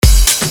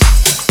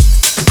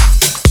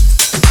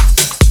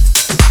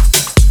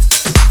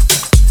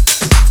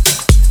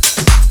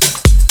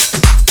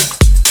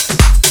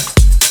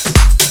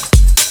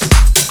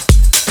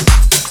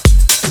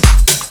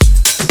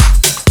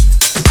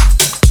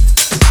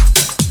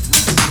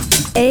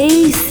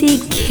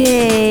ACK.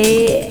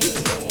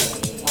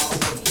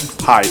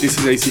 Hi,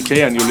 this is ACK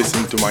and you're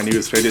listening to my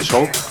newest radio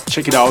show.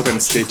 Check it out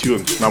and stay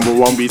tuned. Number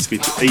one beats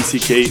with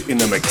ACK in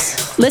the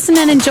mix. Listen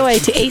and enjoy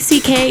to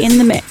ACK in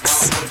the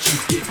mix.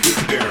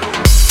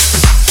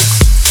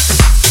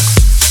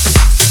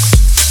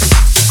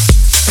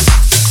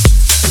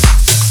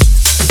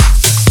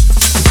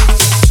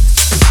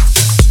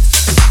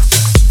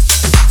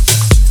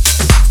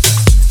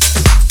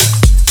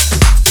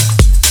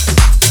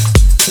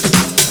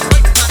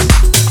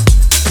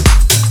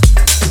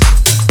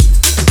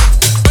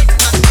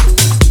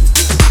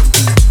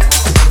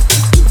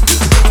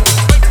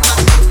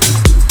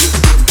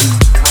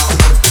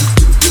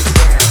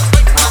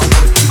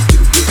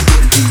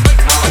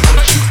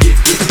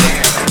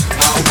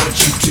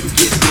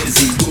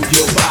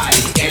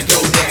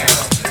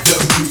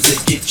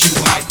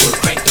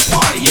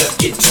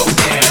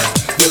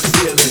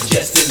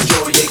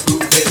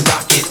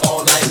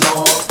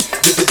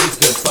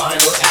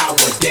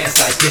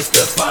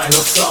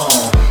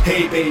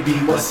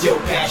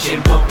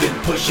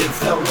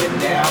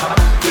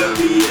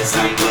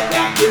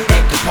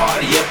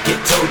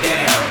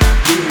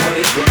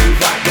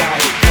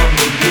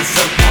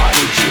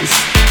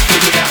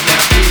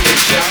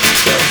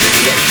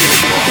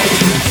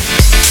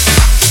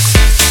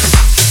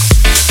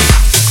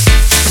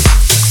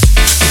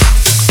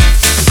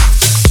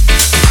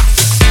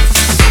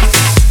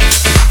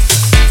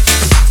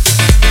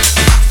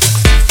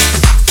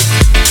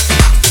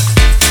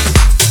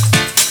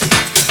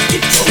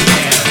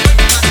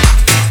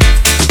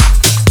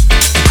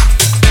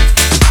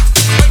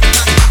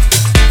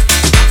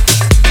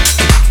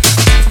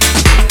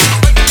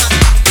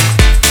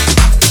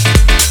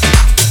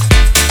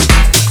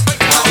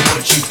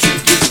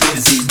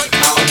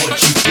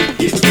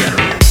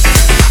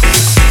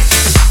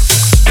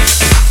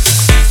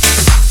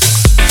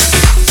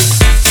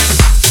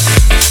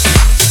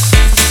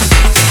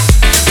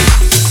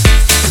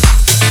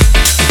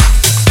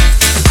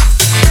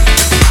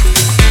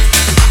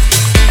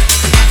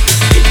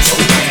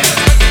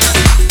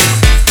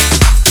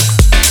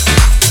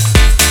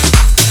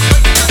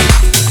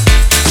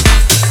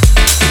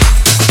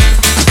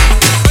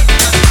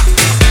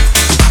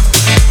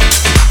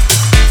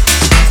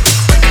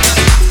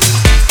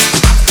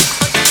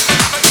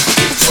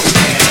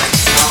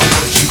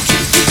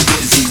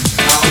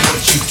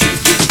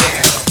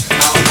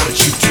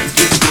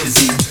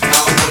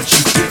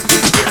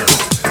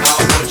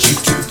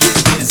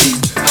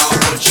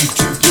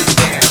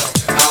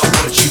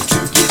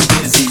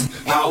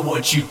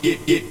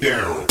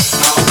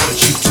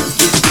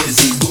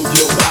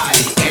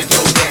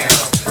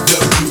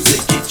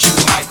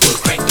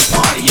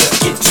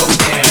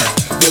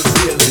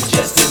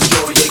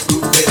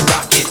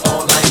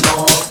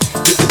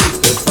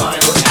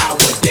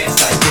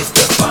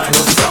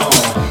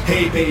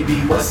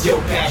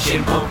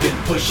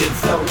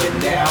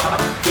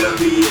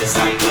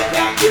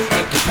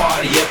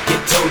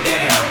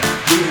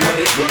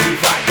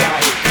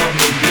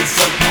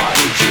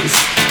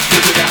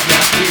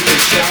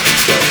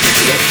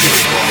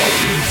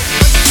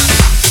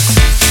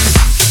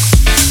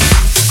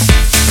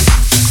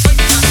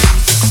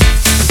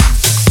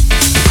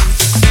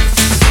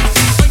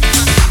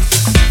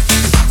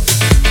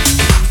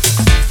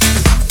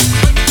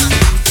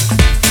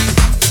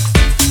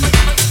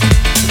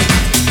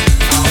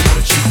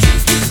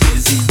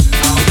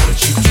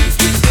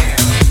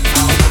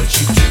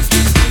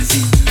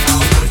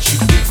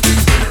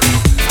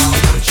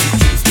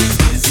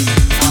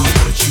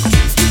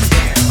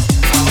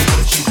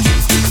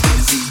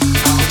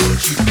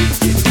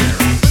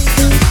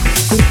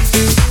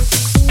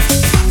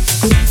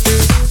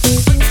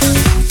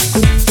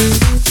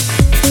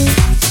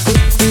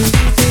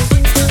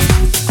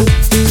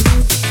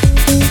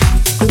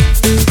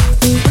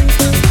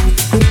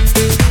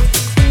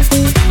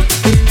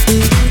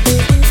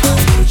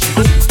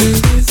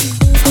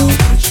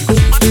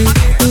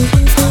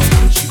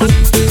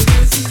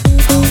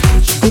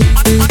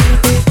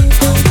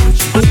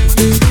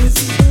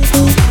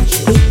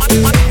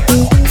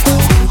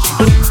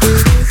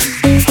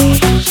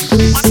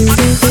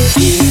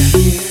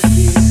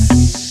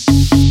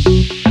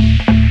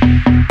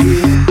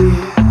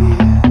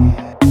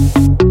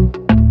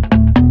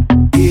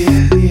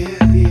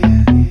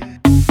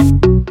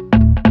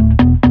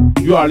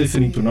 You are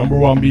listening to Number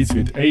One Beats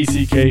with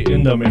ACK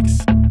in the mix.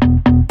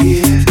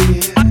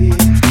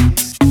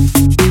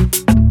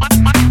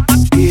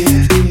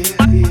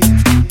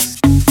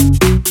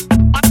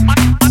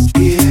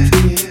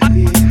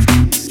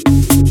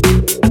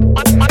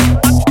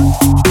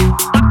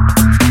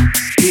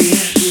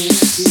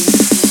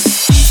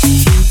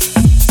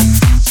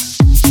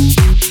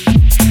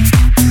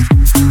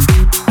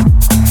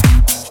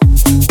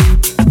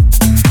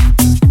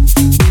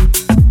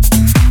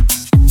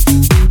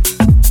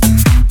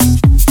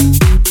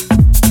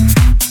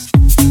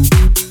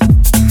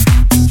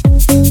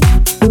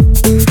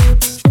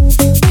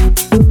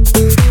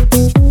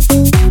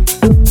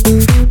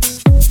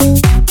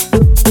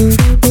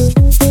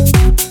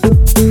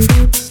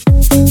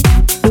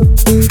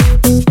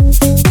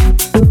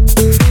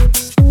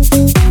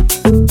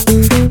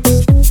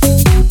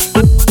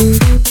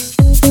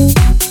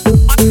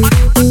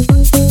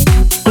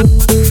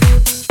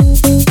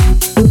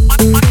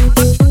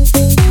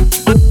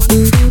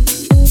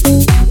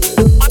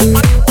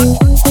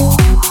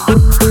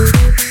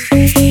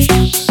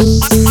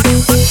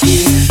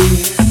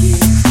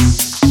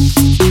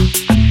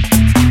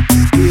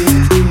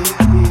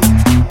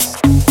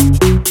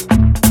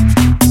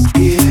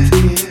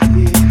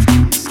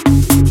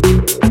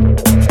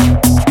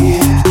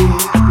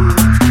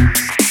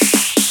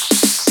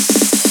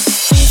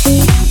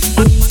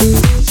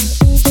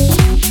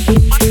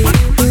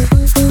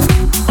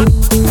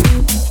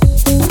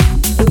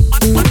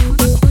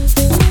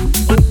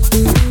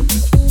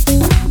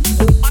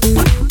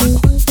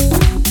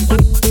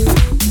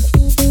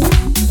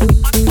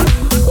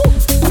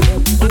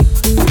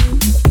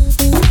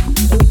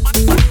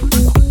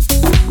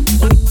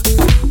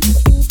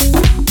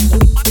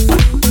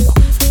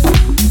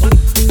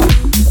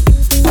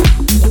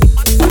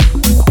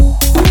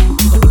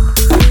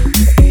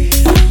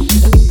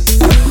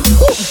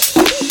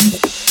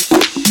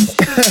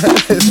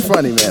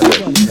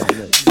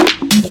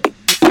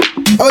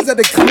 I was at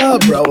the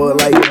club, bro,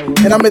 like,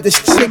 and I met this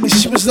chick, and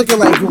she was looking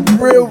like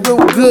real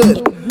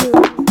good.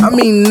 I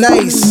mean,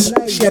 nice.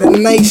 She had a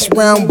nice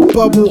round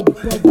bubble,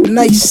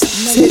 nice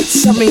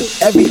tits. I mean,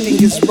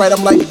 everything is right.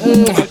 I'm like,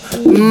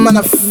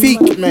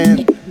 magnifique, man.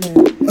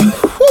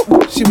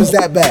 She was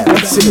that bad.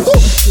 I'm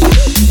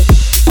serious.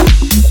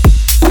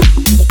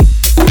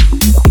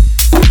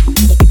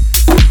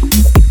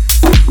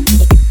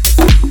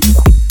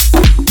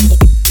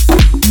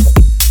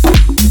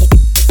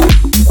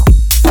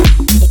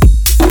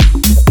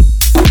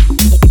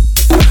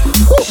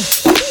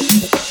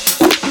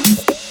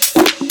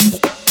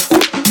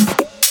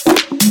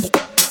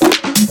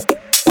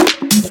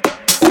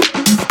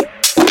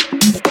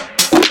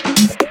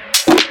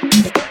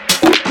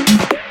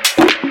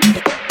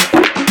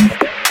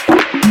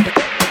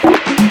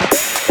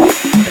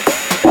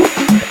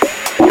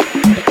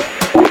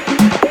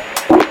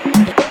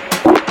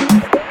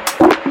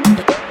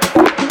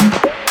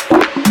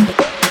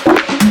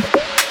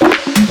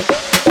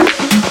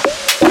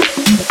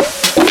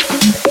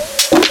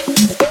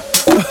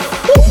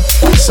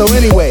 So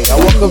anyway, I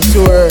walk up to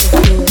her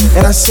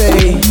and I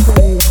say,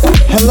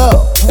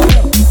 hello.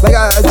 Like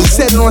I just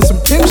said it on some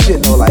pimp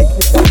shit though, like,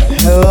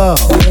 hello.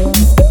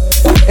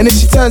 And then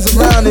she turns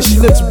around and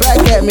she looks back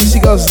at me, she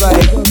goes like,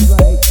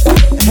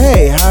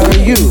 hey, how are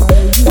you?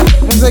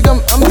 I was like, I'm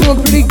doing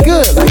pretty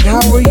good, like,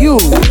 how are you?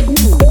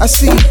 I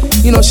see,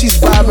 you know, she's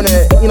bobbing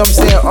her, you know what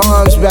I'm saying,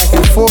 arms back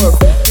and forth.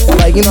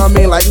 Like, you know what I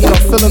mean, like, you know,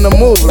 feeling the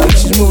move. Like,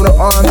 she's moving her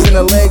arms and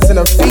her legs and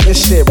her feet and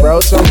shit,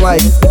 bro. So I'm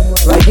like,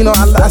 you know,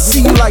 I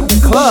see you like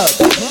the club.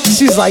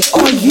 She's like,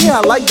 oh yeah,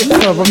 I like the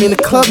club. I mean, the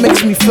club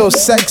makes me feel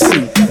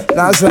sexy. And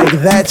I was like,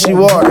 that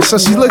you are. So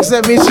she looks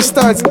at me and she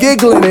starts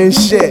giggling and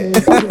shit.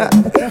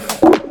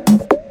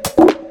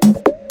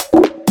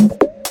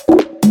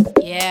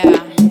 Yeah.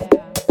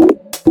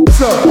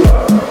 So,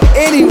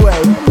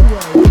 anyway,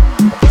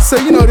 so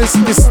you know this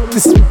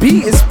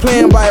beat is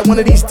playing by one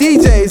of these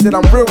DJs that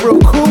I'm real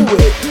cool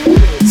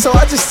with. So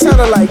I just tell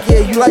her like, yeah,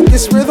 you like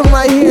this rhythm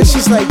right here?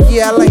 She's like,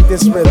 yeah, I like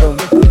this rhythm.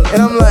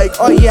 And I'm like,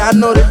 oh yeah, I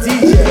know the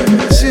DJ.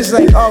 She's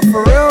like, oh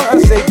for real? I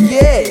said,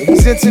 yeah,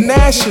 he's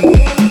international.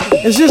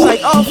 And she's like,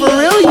 oh for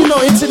real? You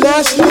know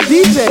international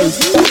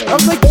DJs? I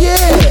was like,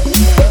 yeah,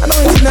 I know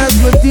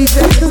international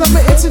DJs because I'm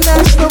an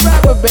international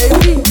rapper,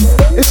 baby.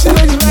 And she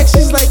looks back,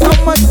 she's like, oh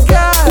my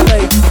God,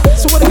 like,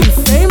 so what are you,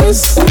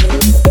 famous?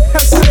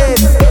 I said,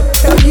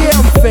 hell yeah,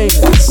 I'm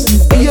famous.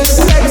 And you're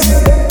sexy.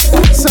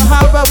 So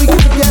how about we get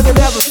together and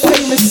have a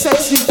famous,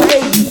 sexy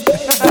baby?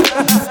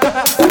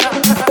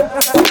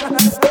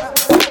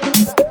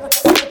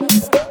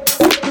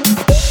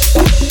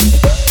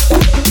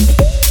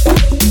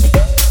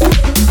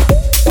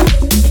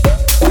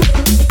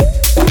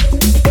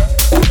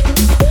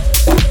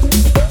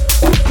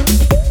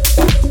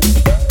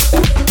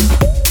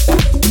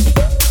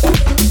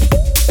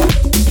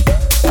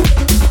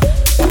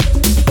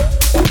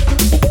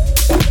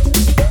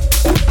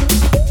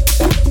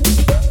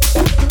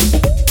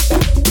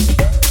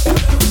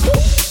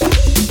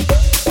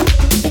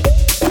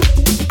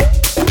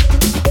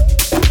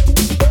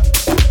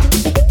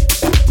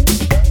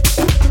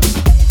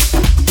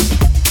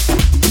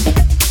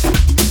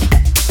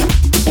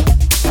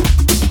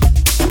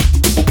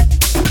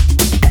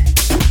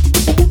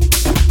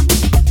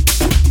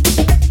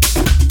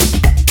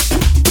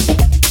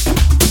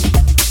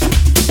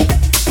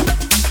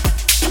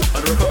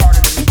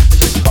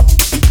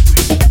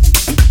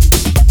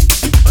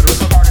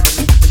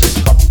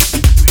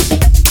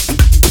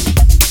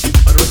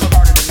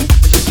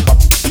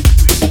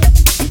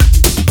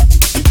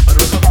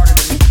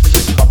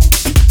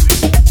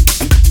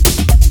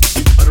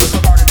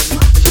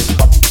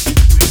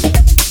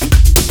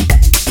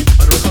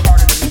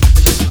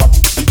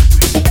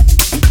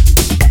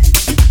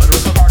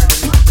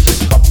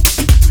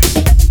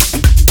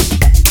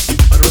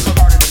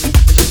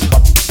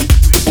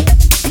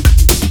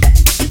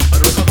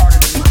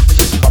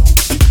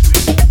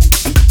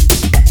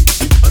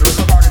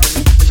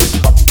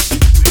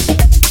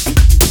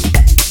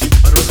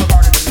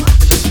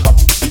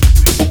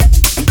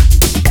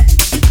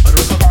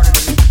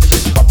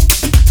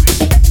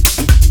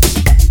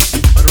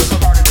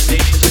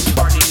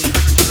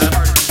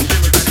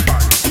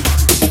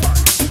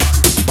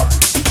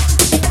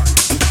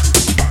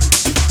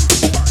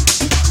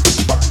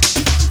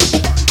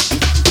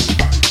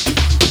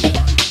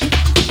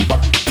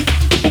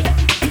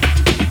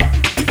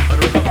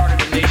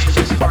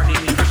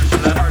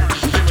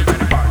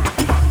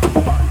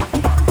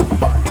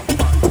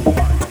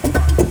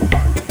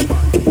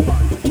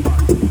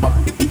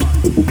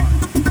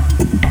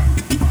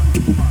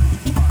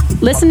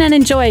 Listen and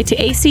enjoy to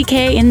ACK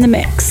in the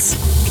Mix.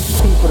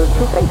 People, the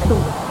truth, they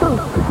too stupid.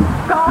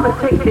 Gonna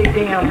take their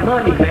damn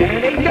money,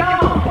 man. They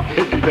dumb.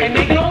 And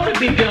they know to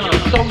be dumb.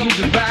 So you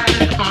divide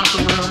and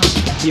conquer them.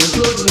 You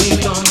hoodwink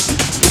them.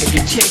 And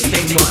you take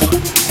their money.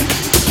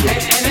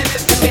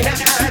 And that's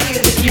how it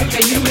is.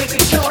 And you make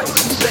a choice.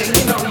 You say,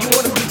 you know, you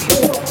want to be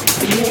poor.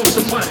 And you want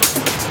some money.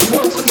 You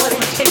want some money,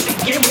 take it,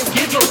 give them.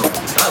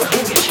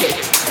 Bullshit.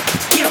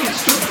 Give them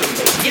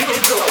stupid.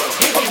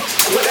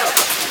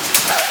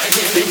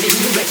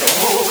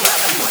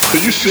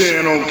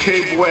 saying on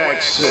Cape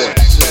Wax?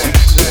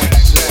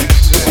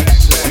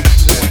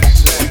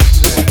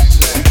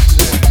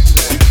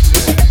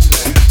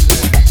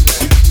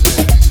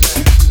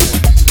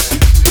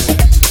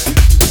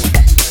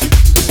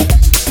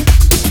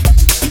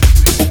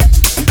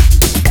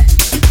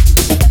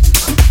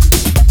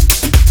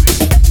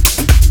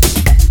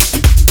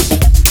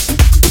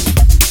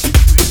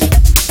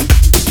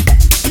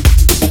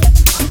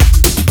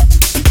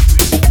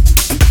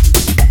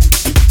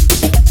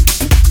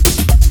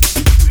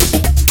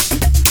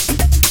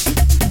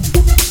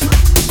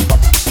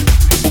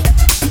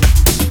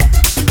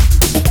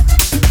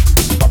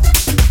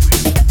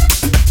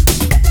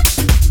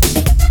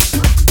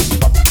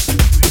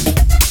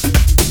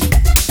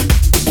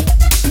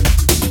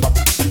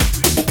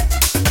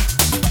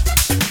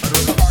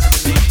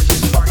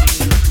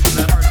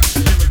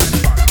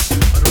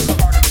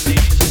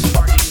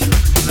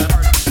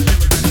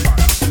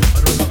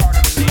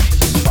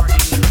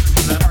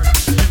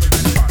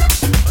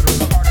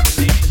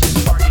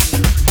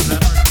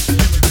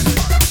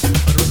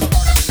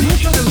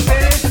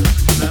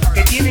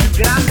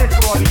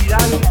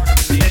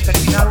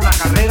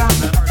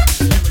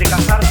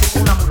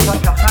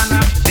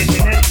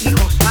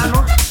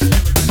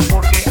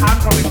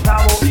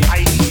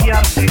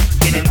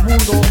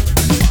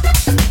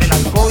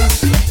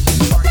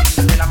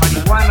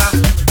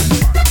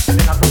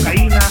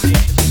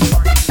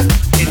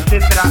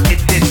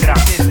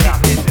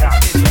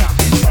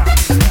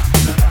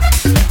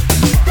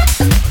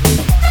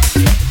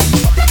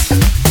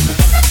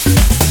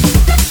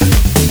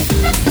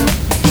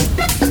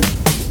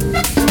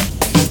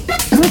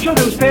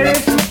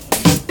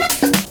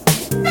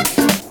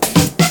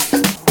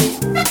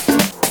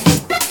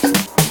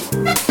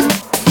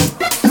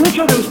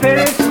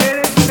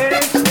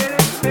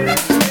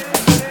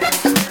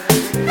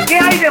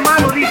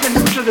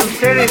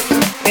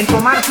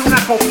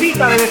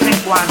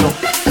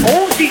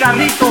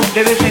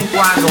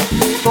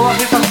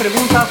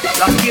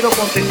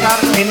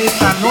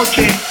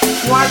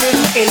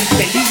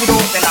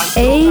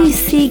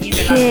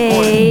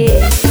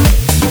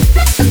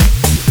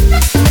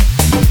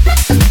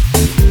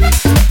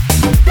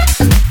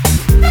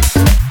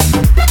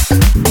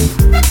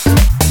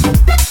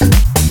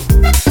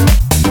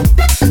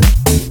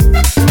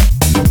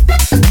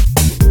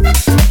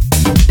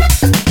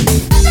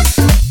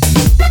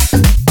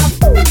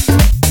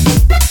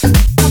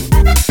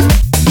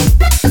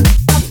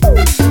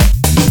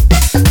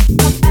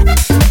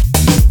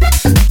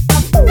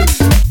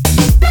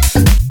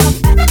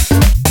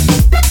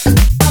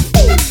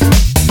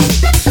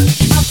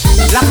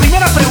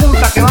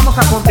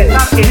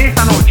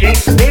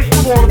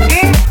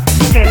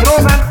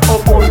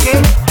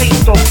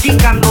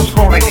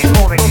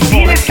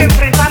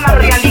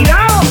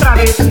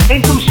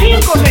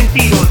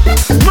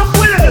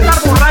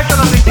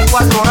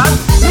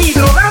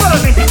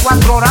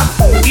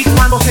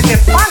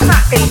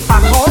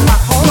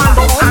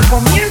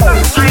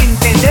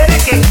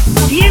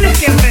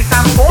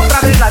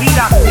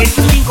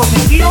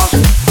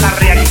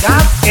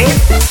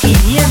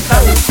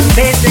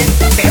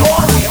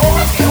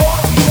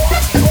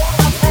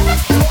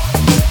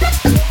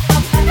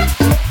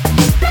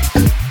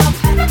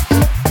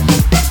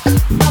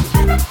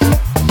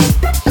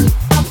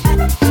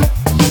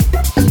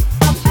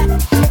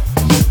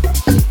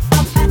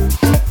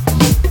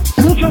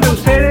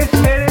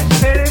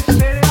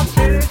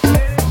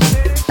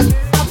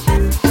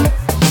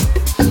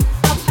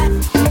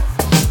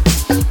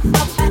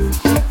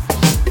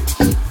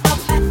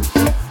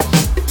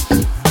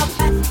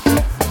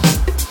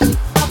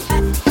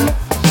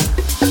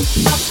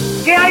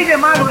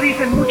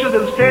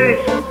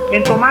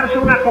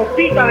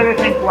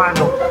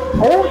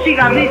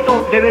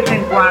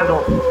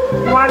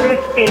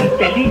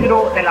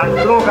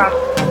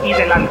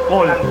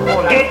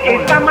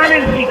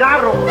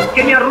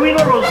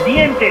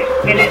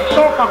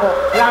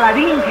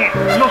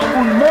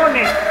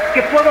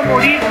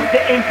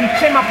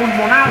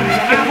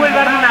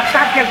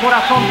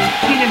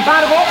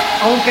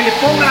 Aunque le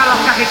pongan a las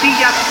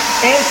cajetillas,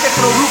 este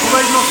producto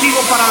es nocivo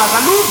para la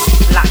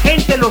salud, la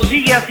gente lo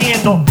sigue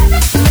haciendo.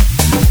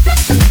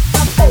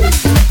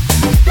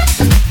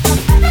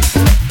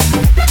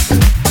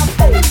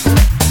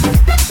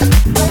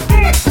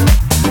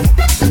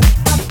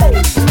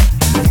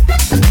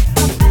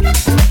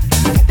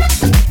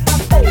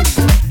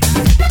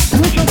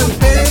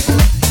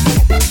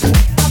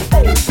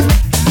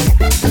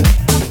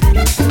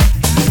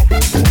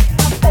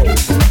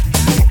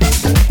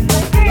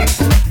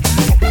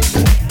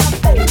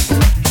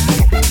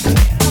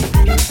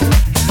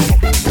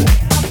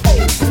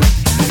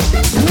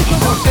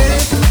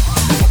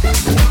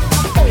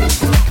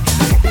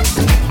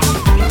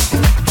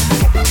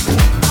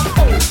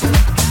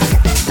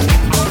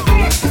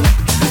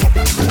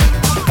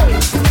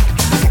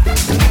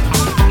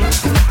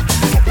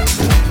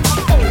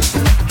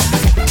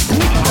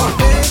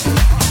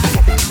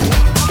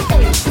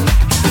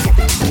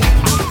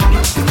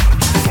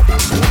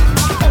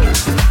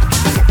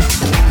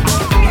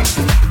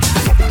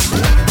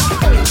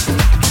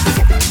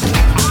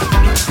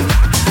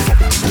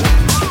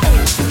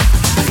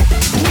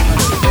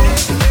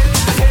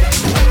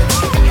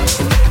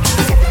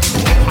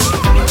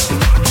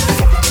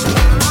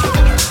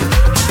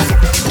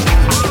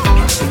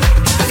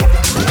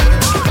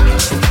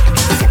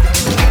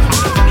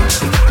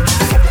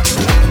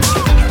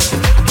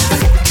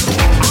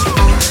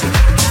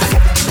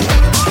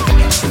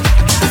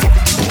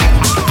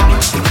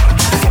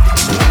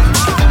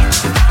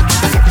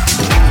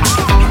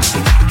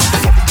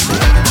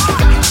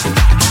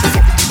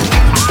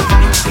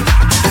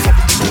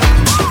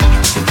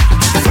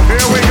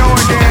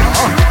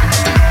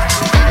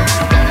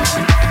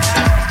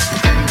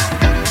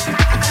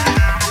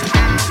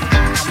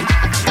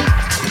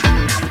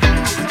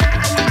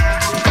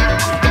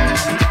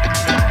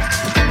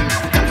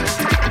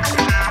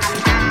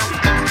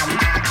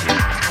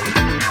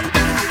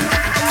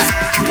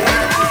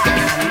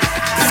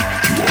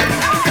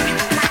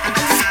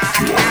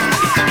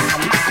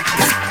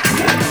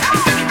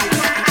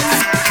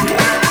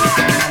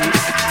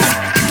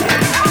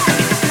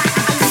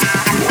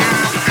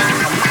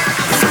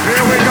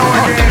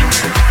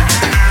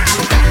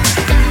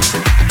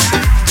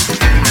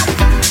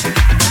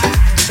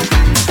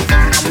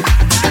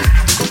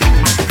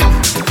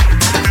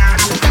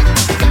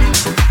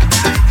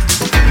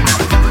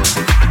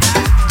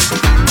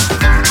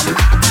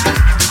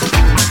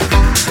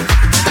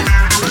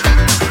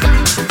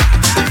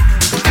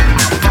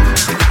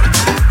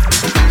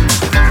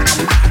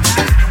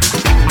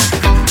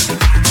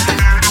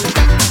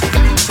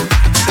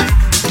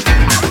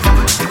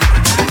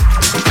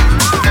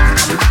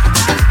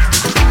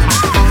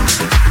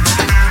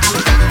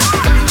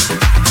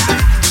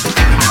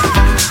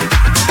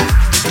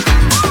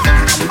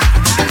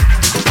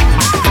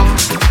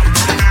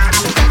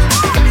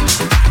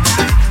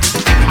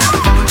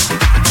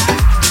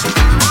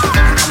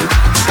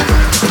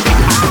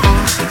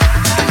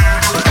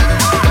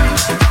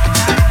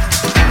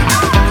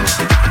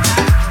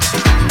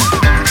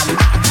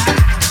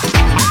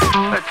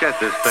 get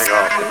this thing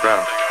off the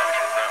ground.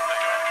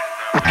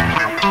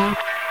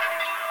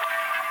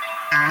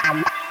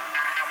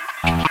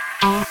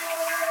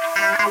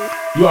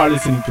 You are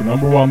listening to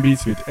Number One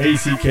Beats with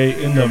ACK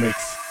in the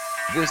mix.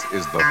 This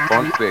is the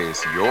funk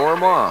bass your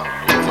mom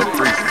will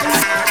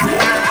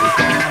appreciate.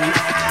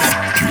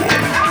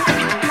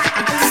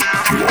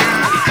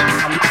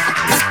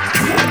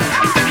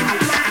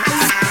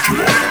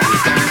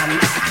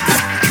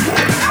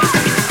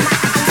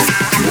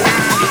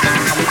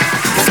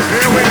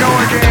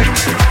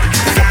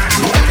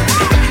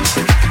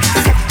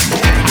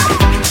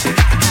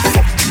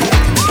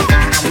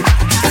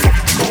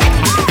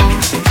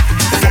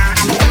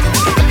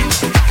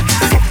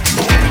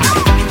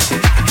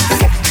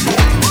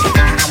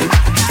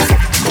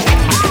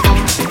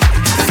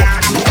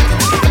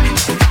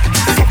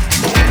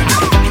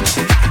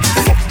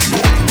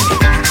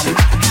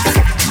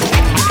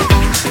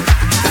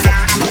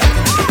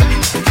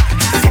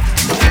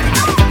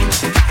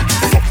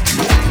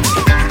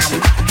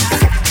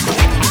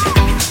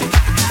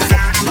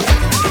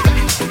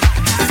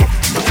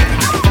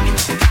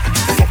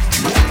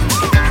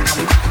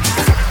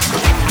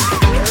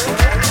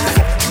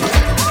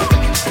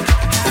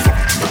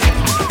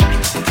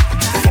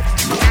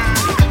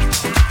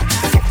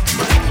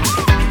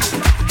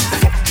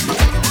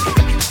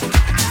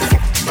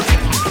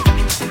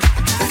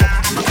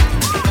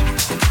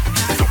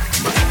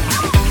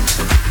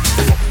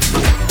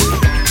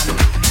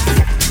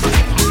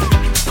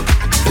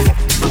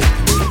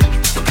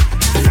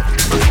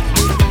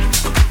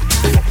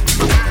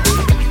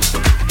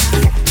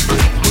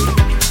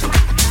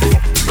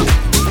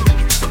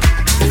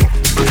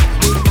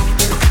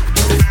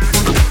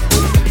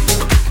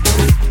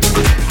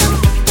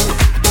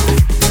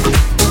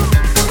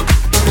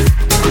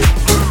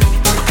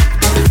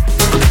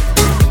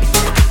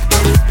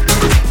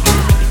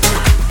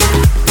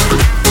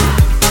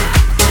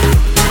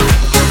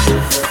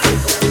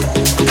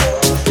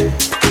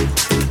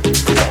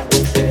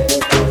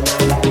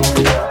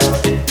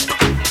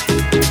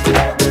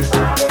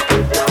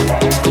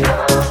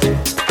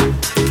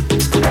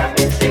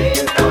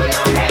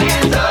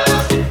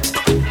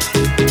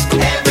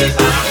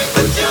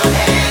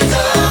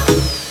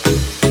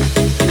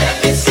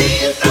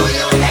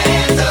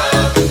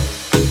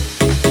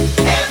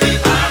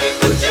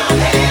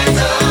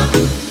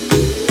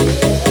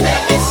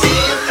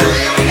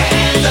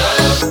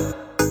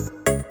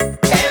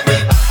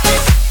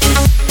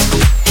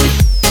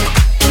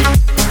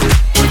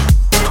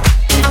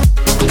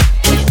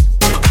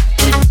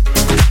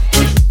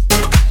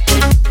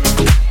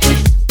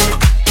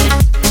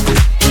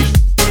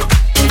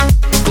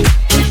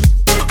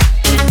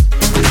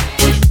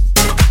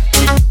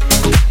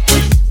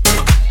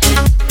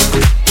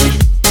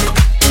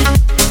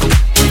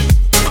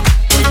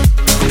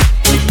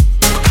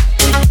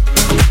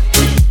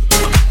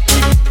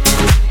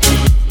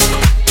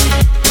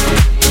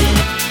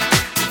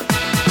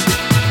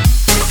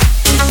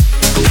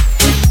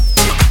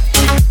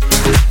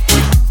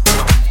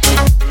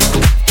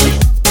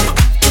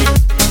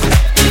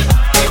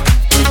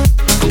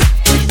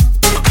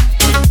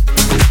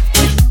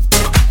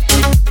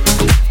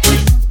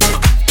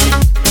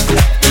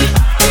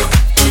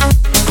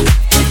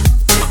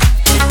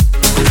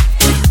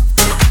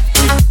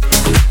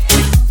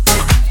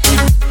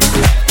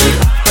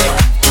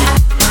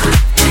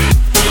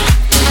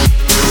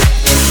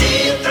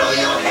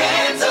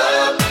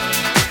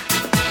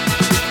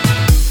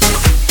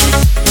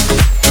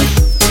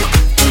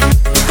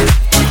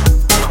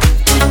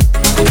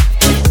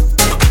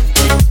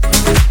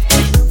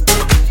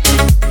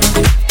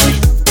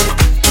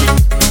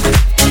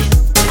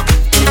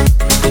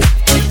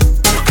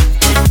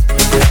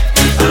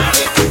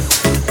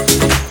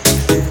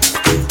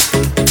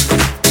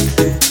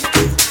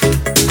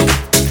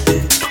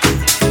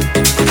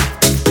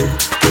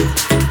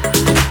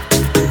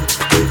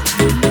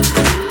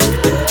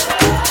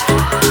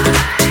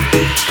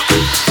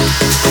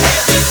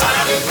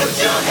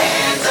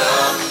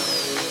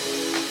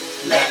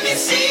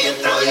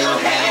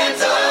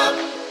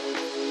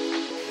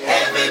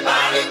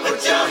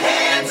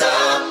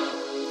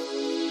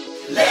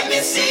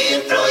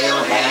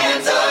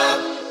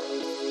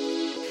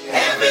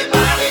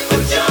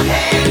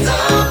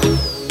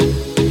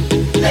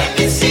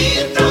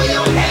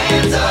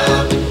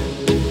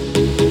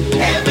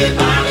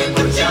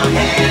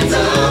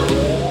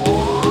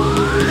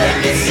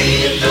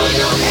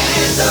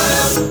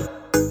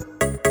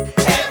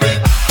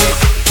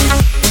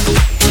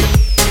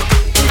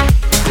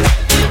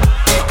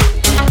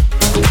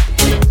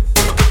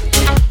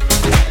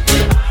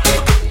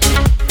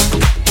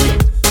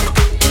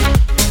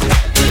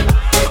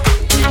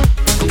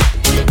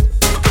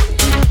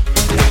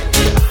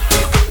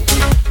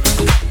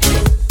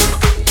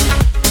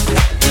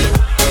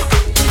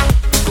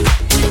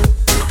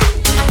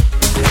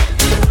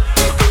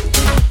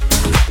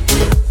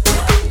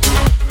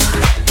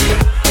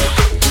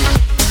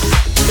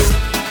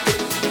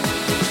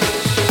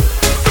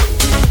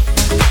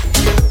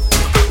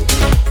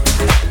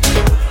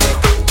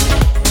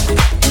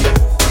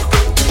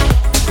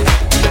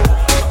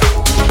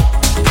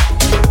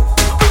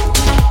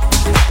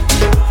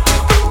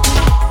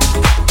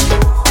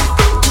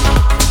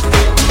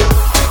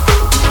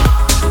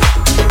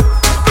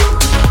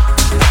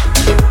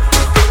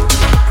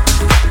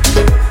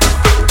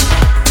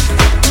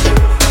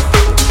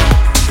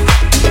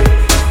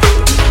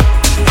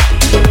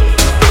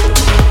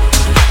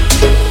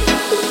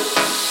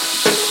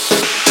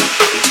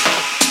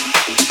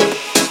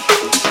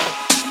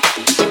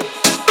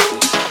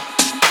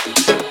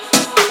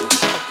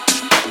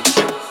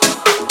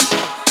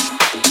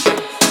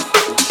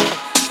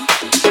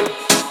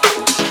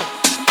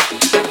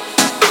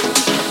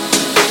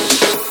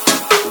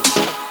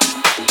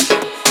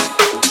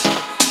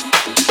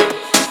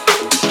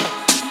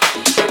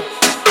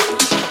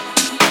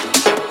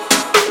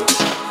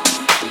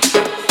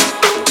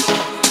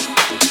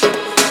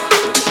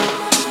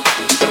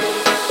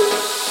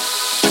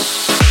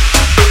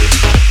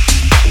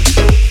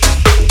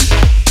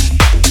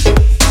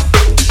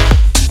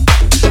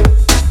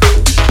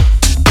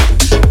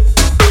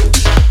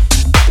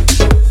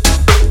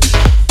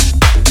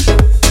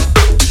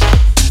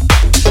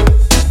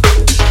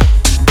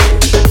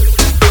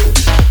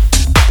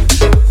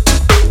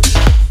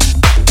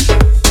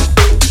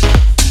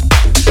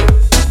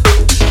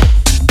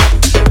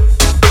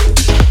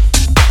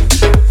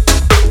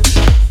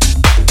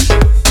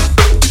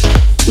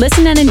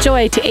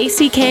 enjoy to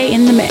ACK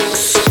in the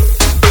Mix.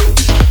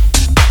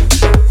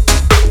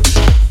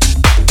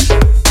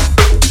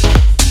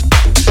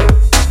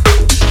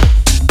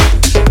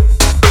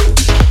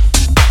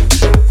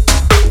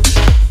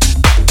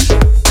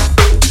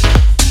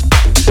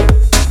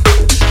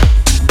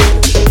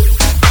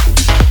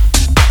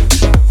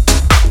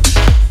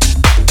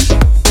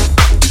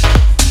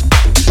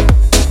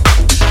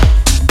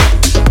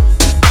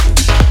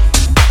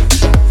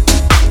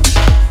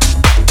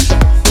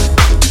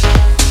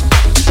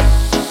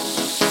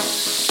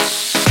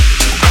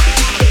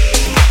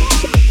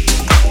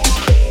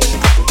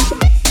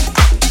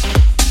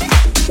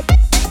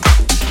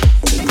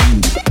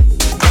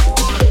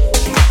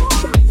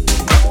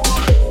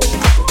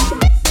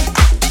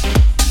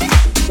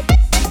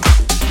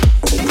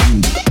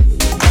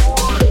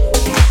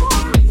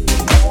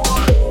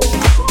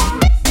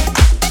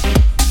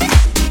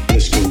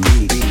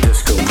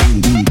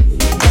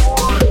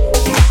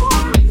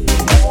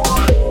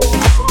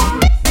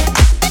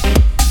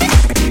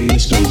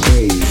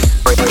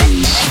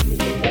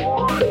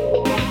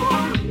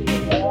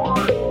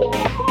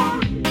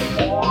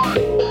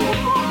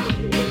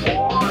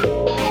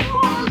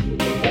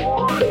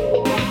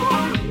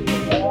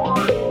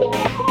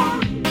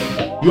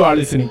 You are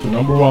listening to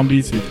Number One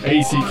Beats with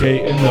ACK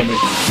in the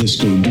Mix.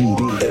 Disco beat,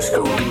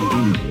 disco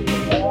beat,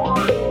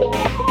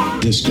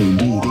 disco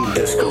beat,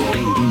 disco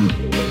beat,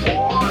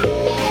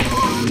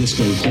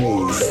 disco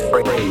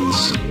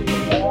praise,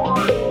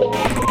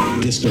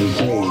 disco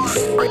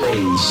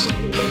praise,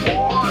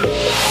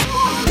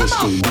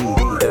 disco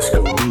beat,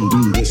 disco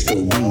beat, disco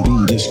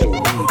beat, disco beat,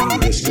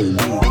 disco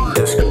beat,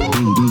 disco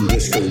beat,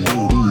 disco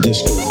beat, disco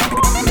praise,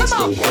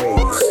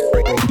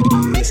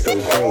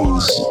 disco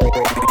praise.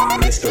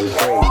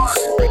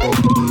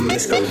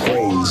 Disco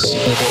praise,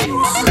 disco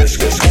praise,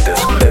 disco, disco,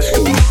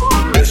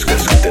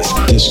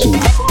 disco, disco, disco, disco,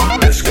 disco,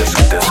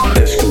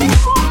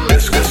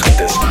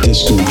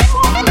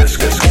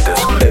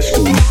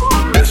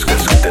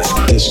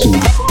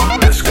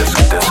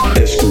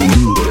 disco,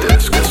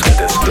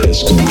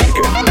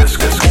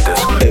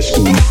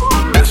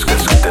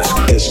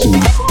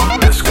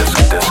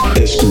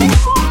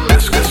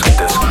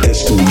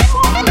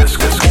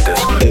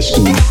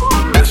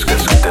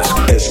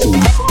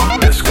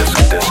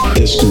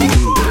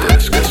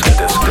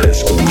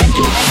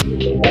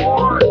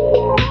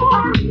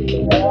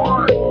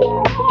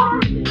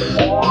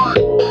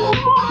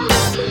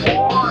 disco,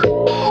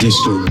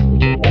 disco.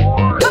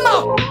 Come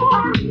on.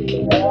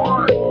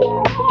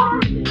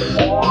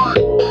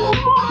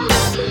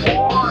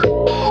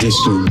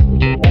 Disco.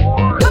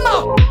 Come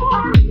on.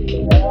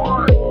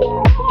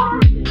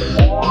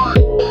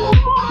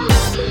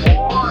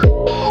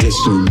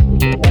 Disco.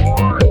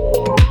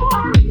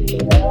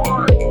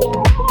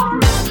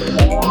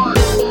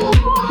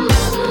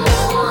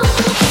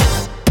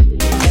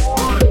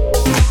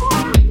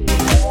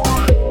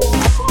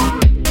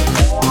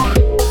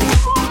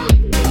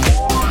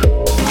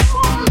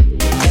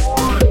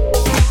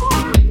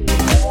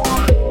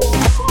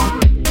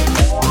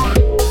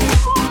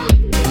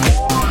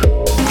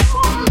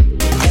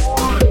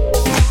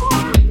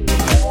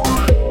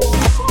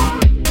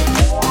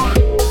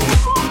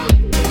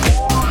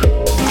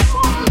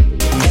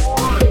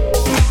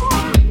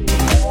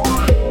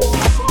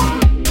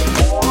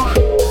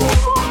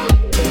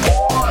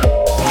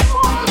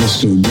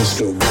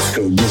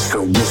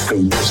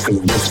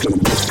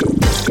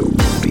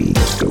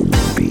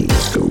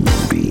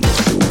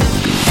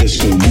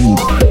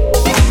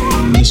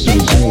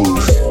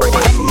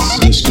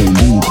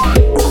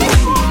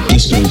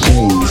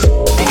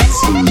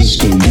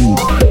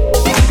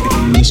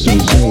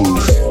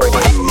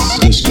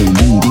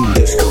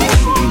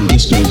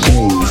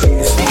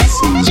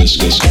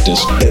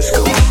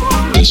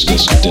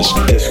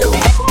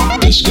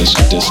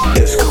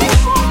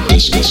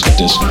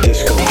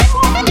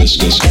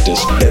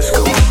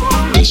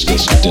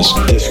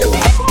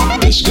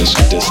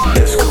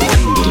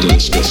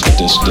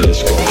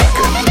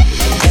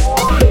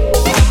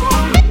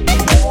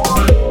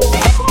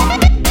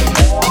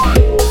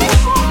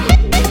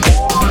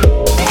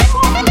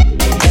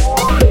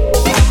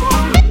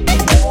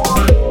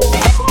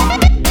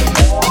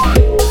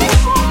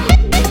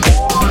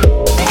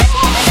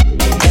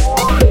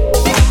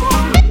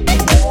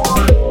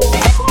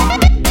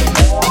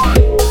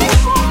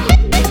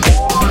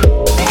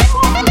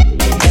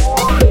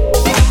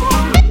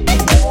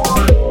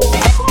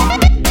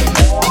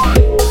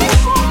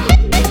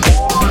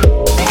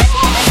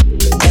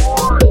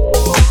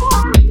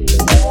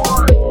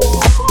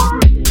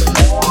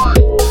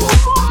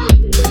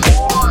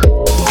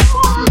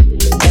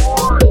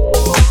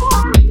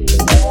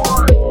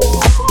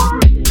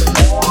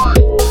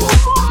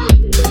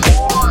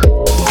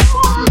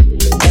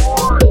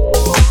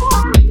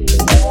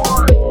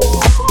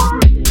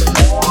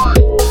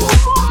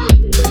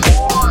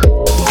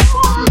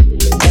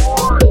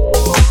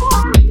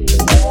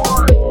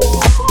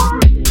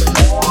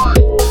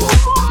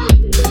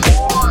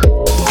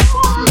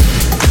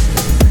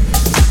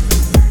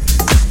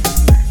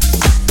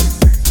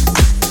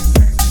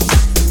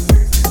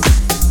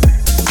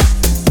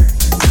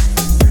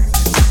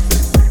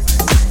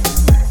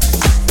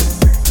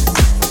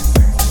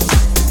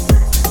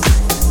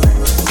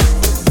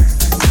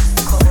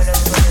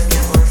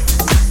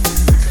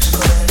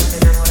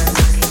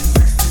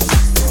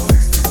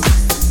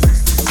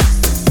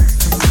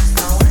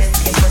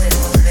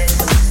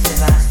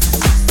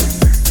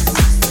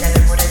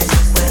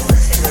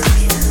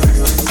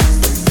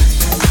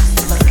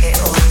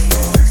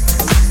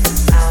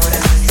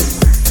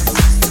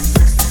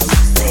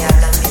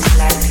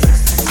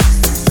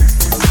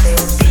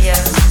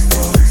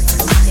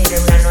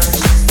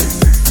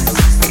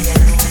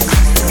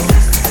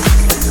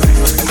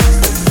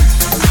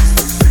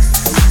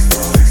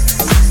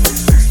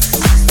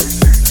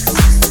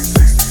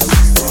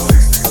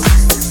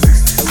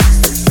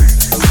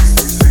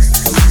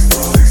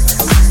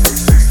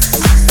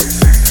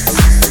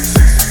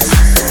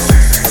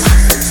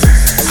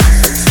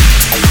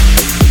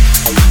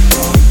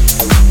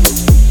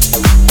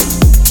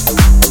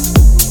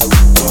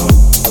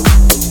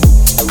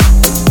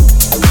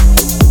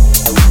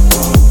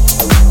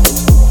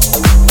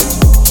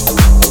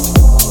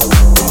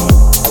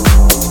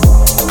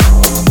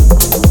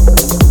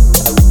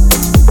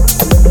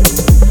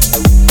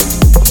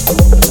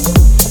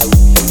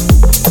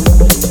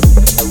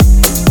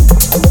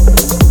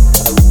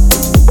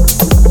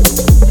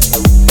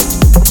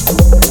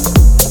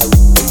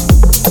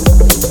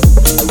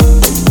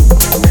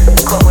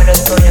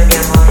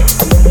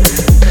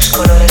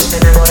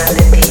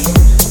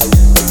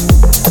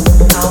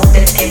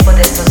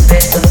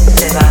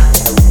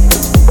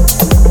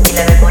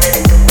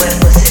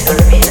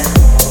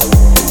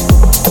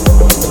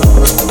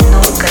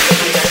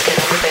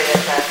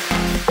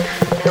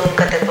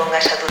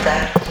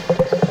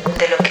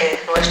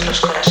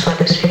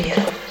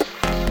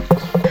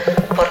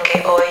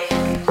 que hoy,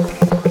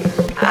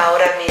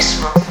 ahora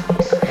mismo,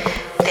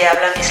 te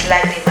hablan mis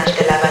lágrimas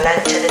de la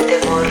avalancha de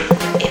temor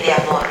y de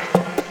amor,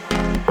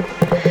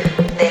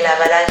 de la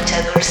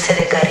avalancha dulce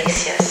de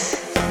caricias,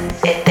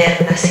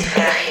 eternas y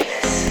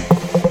frágiles,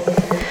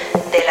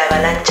 de la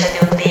avalancha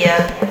de un día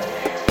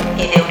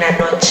y de una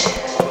noche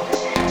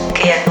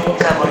que ya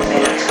nunca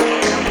volverá.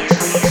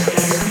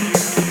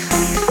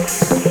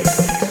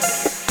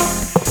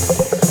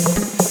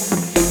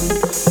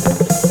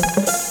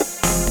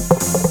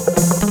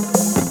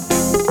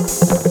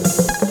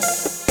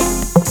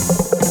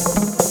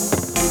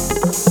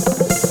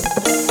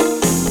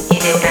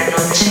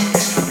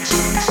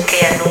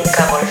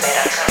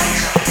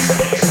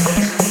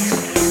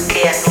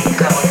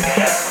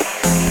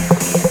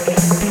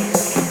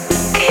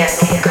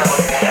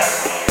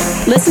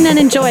 Listen and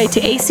enjoy to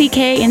ACK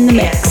in the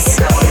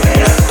Mix.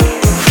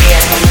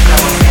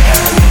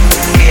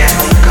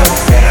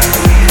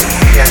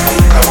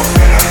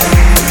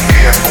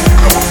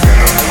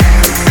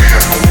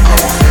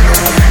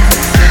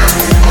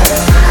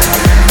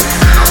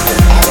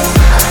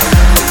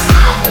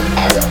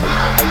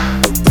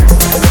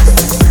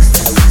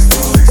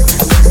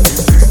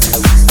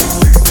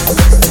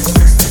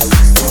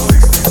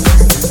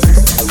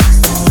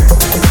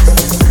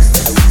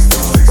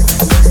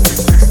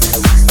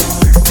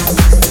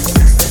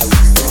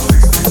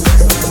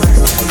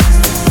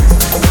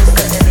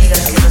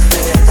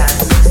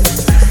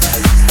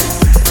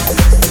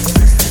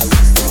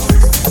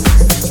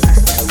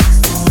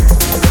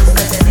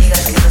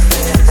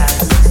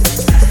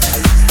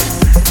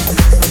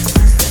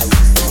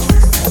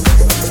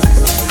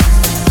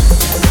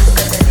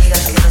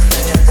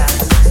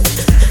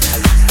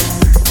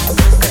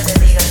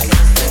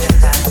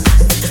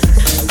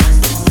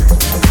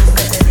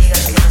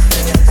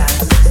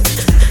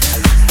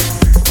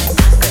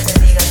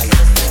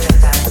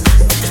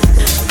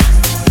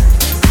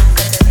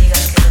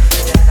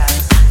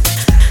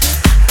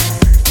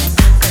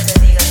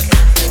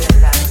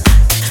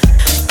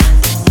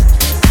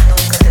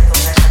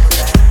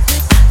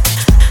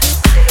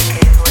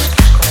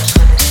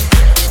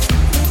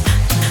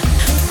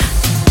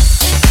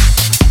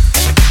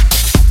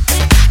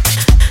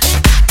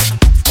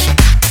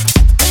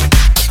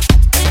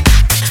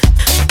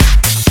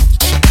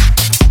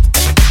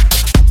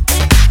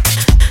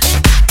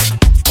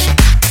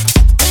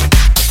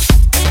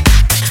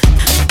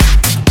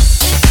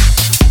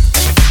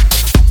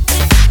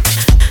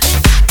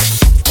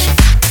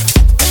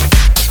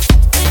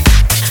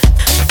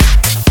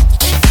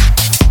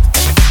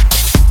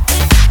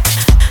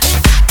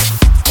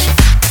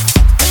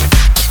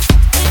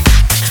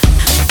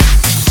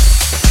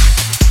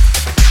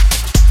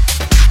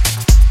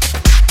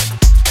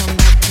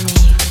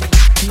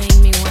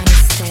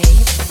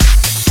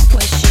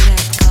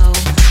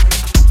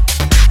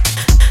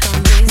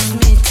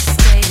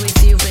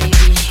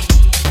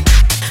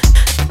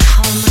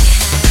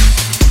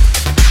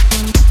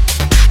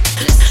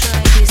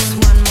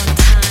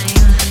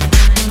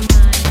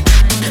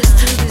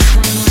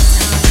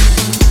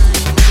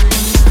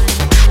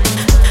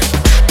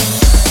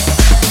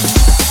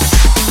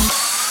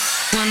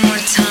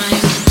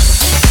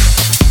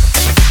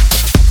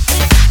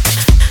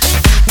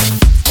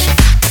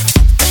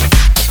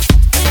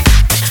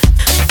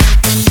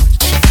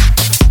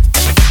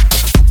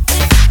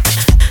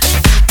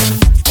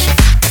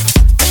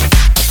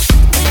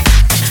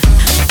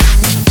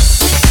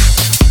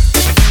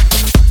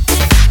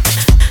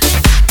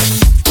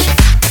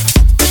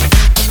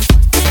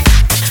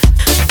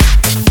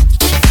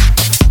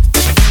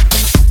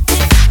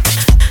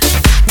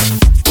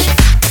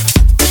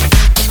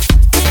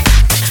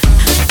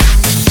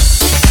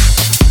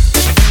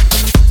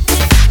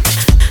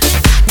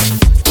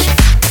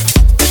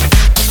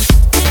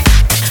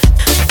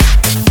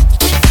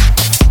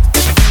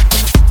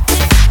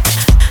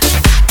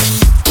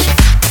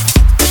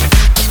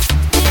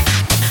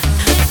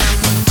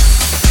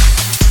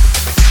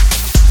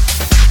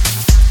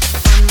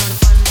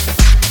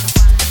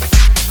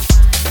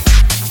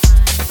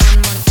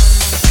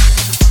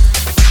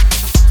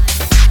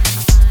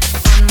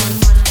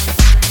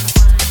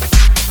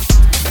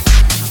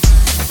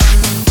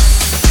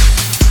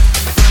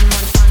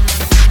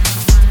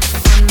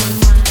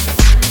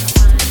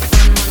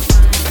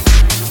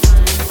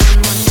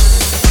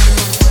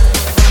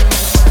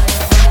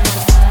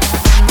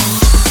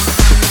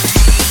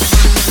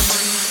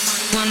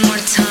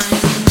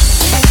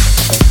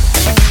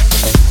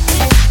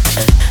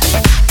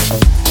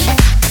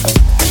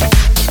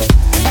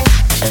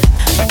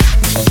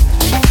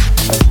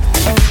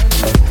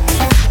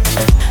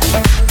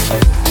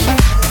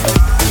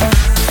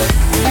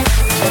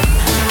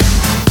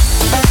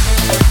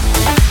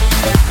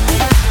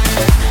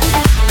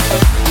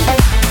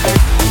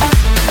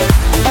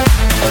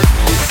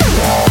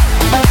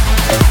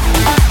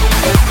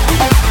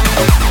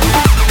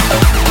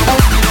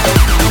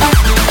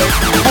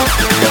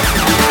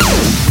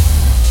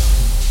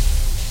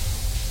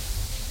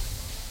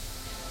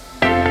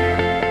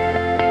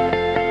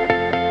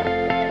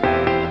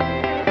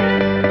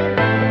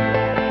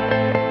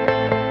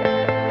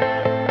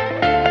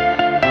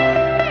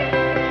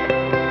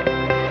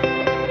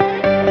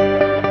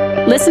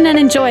 Listen and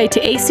enjoy to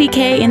ACK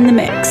in the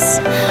Mix.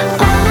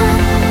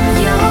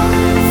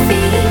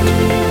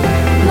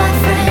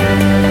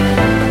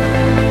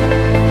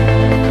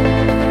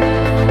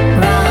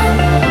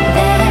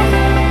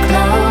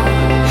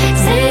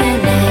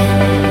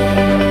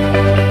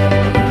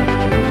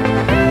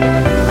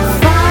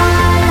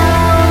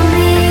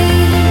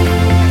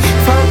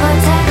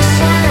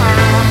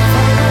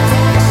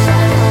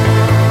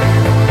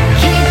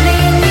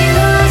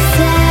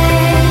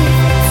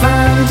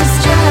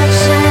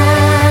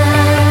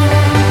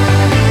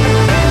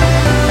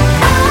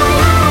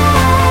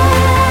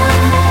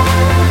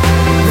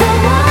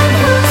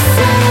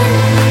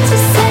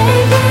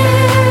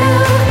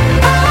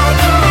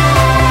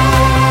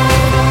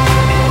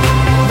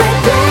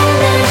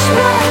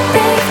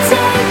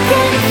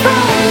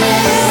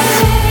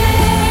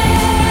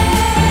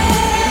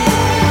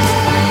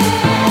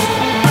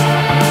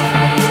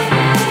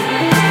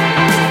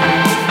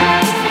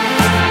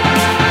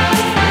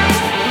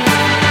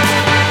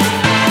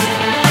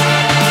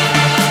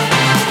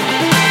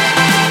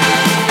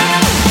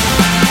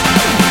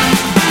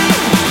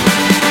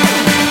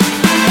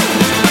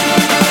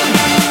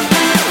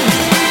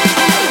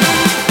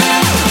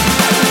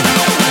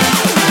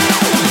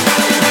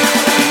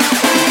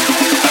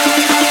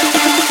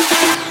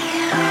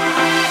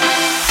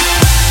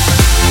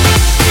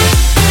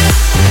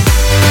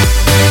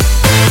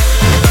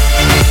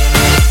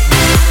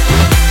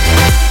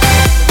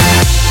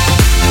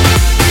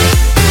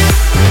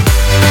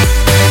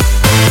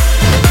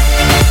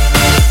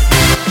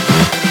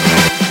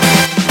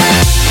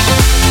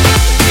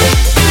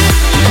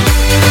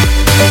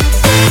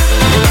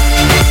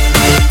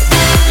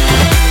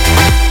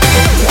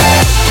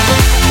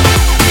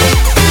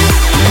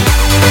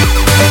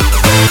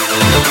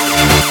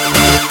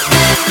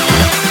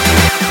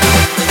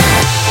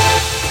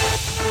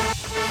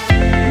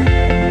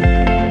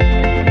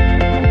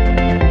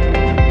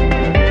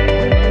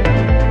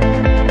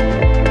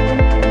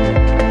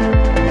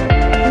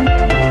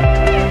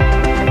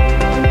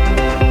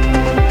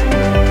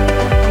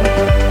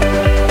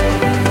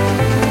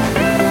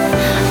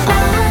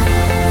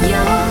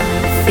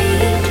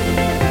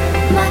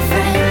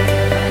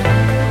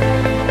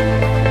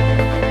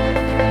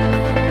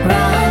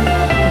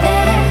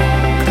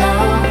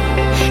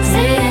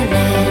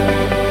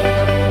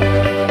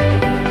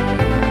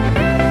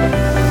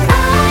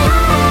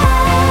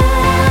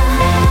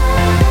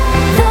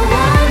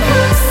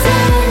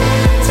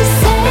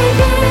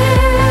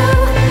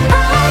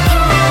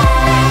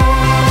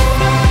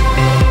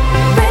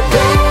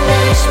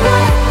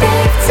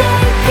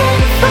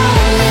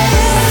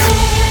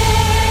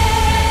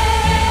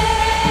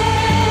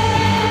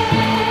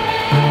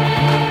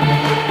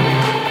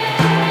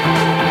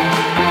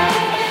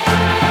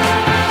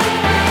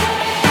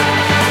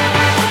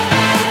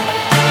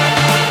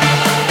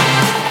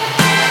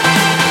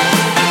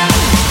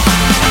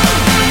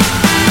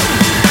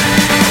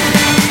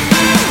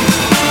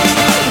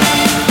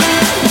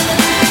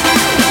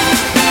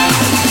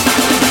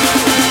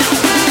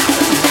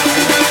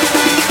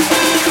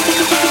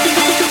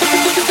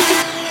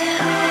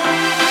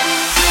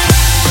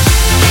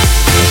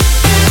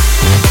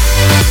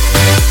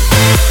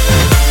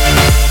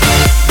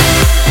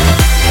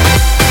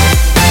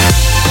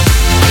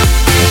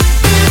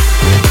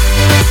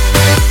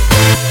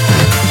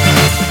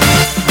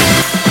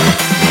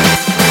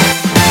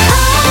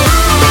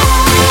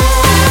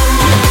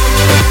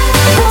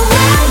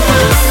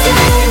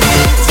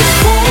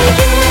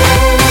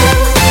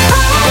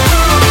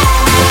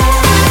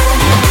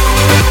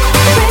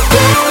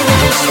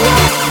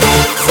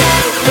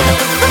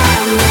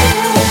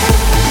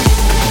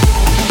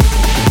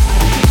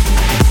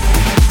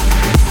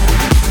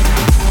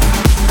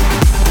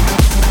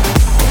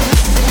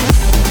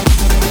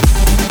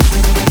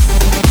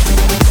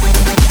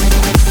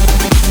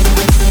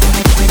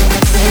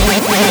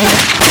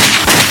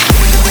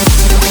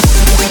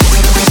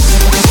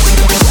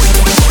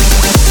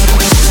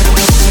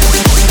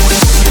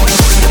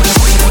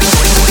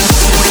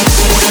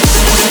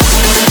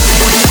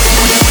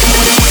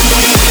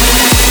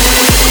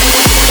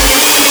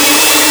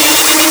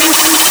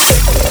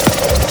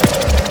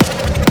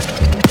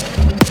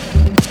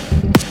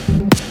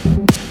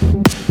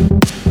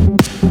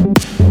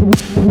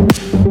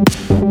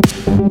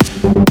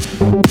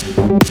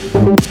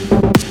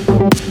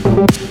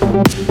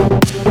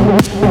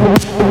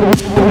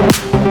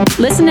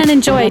 Listen and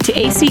enjoy to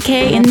ACK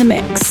in the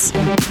Mix.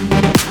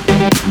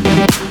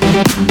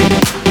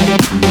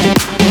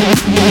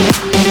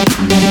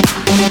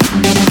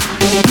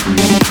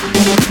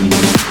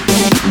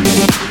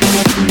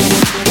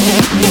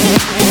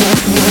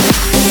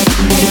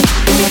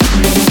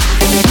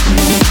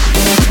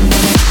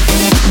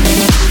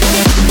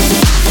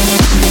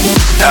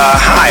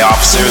 Hi,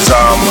 officers.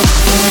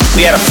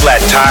 We had a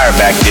flat tire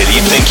back there. Do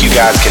you think you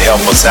guys could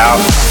help us out?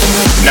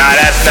 Nah,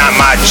 that's not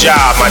my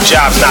job. My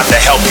job's not to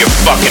help your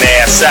fucking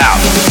ass out.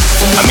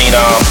 I mean,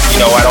 I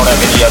don't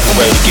have any other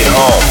way to get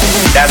home.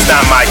 That's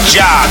not my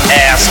job,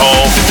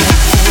 asshole.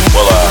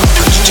 Well,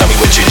 could you Tell me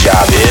what your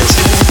job is.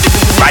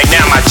 Right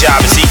now my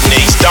job is eating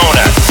a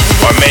donut.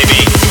 Or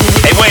maybe,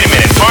 hey, wait a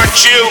minute,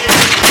 aren't you?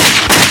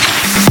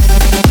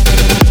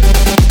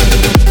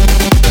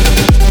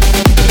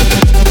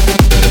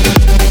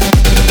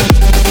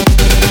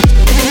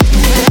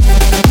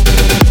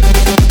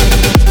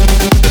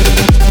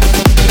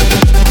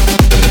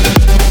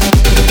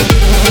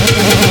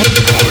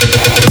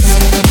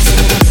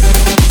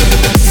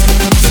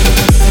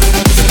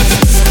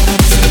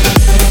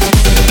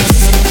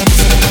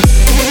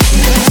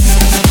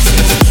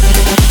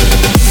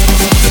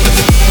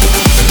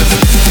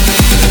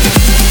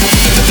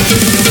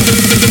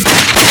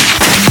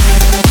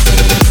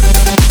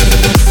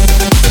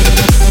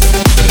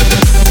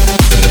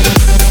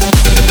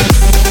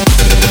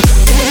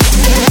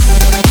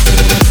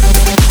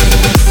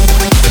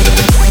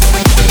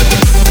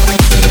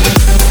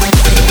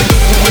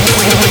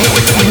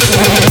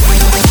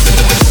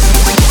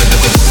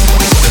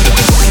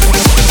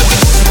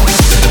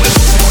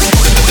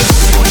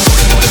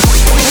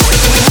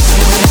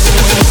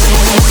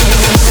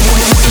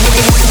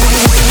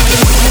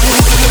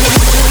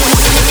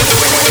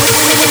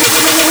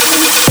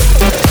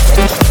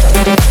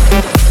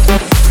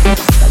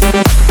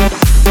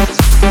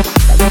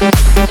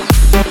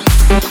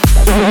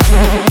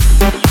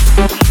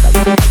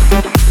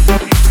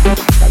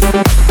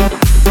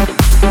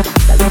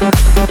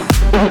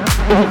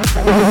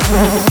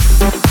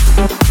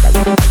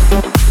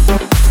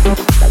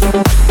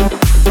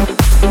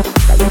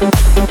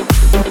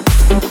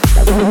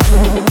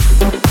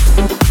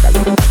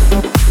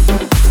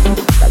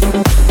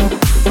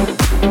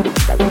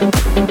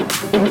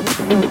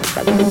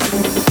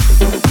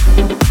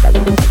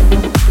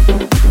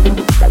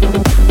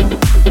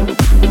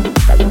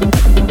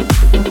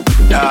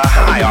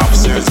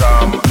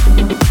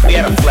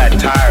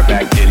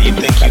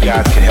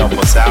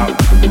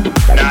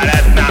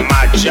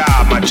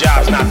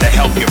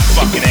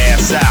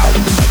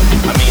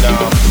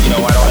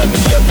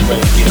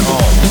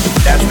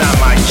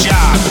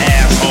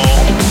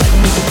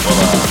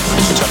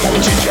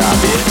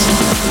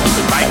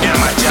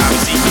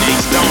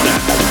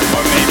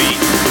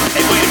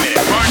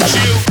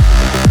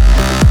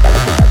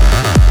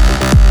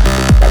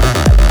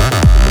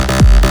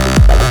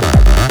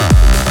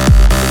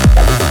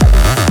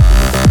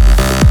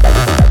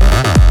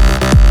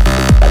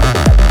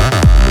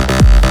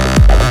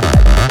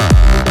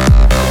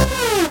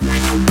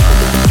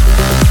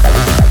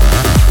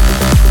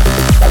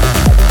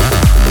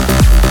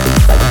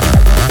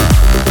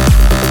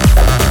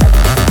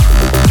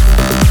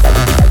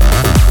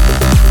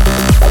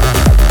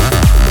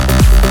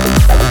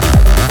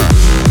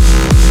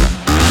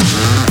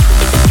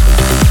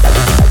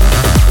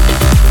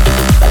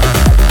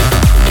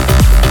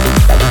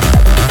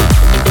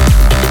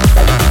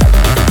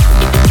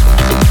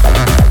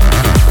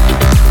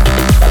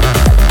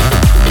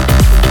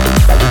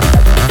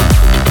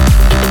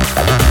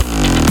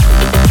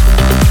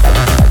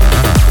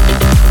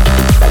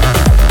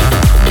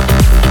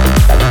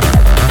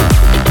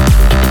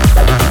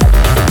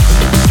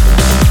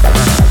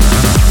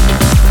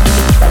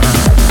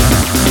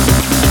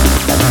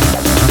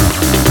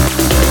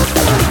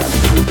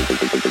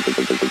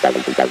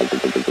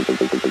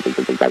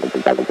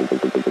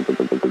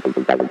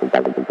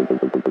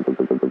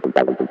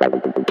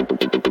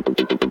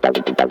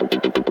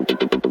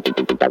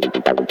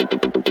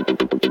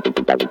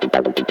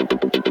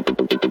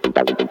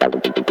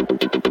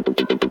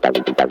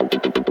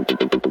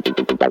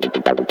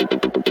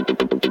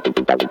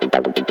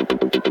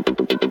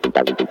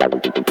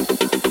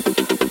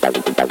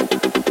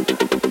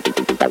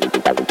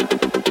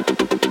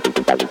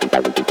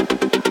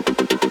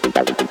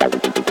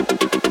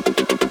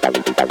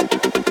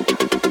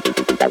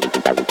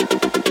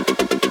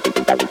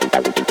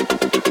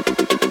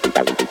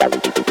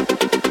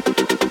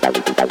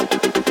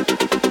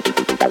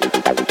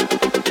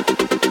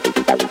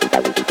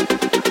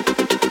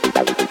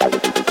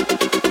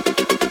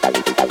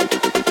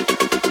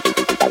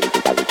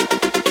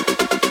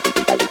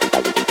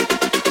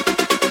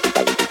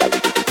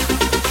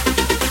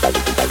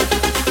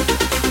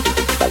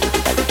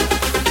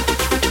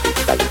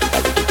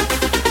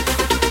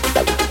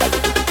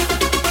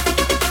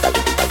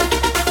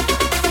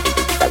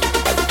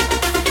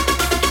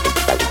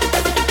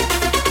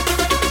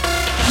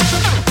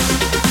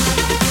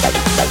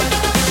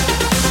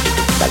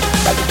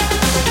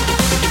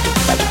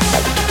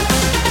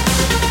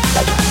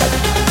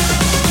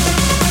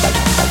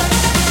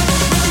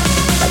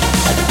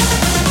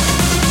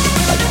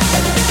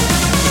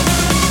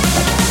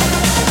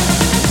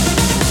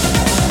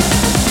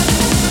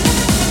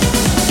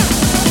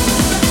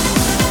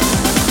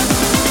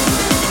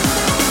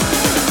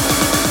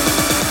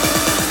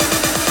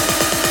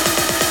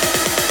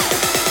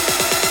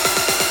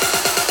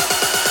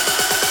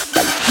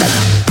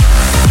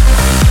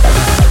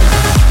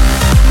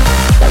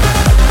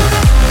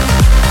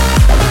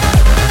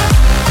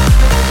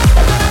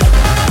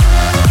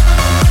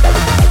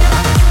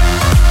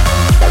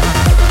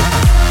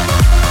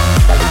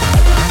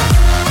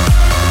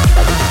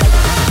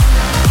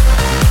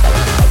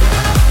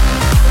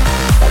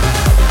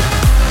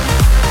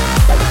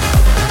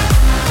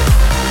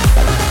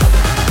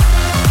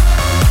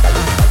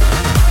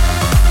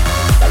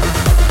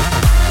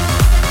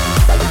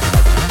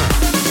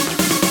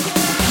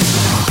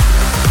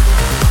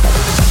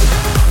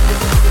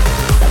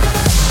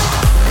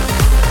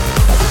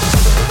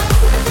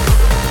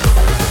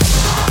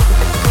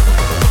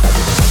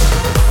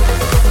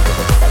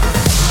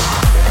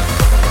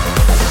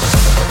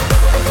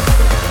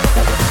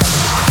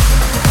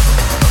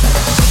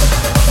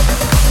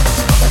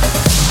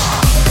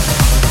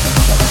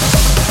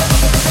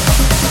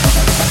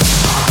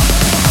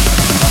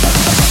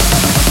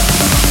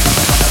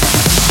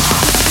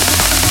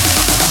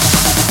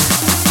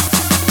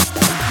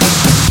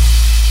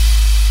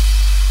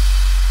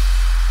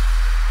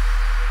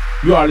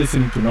 You are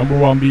listening to Number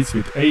One Beats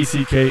with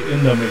ACK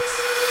in the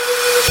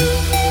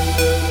mix.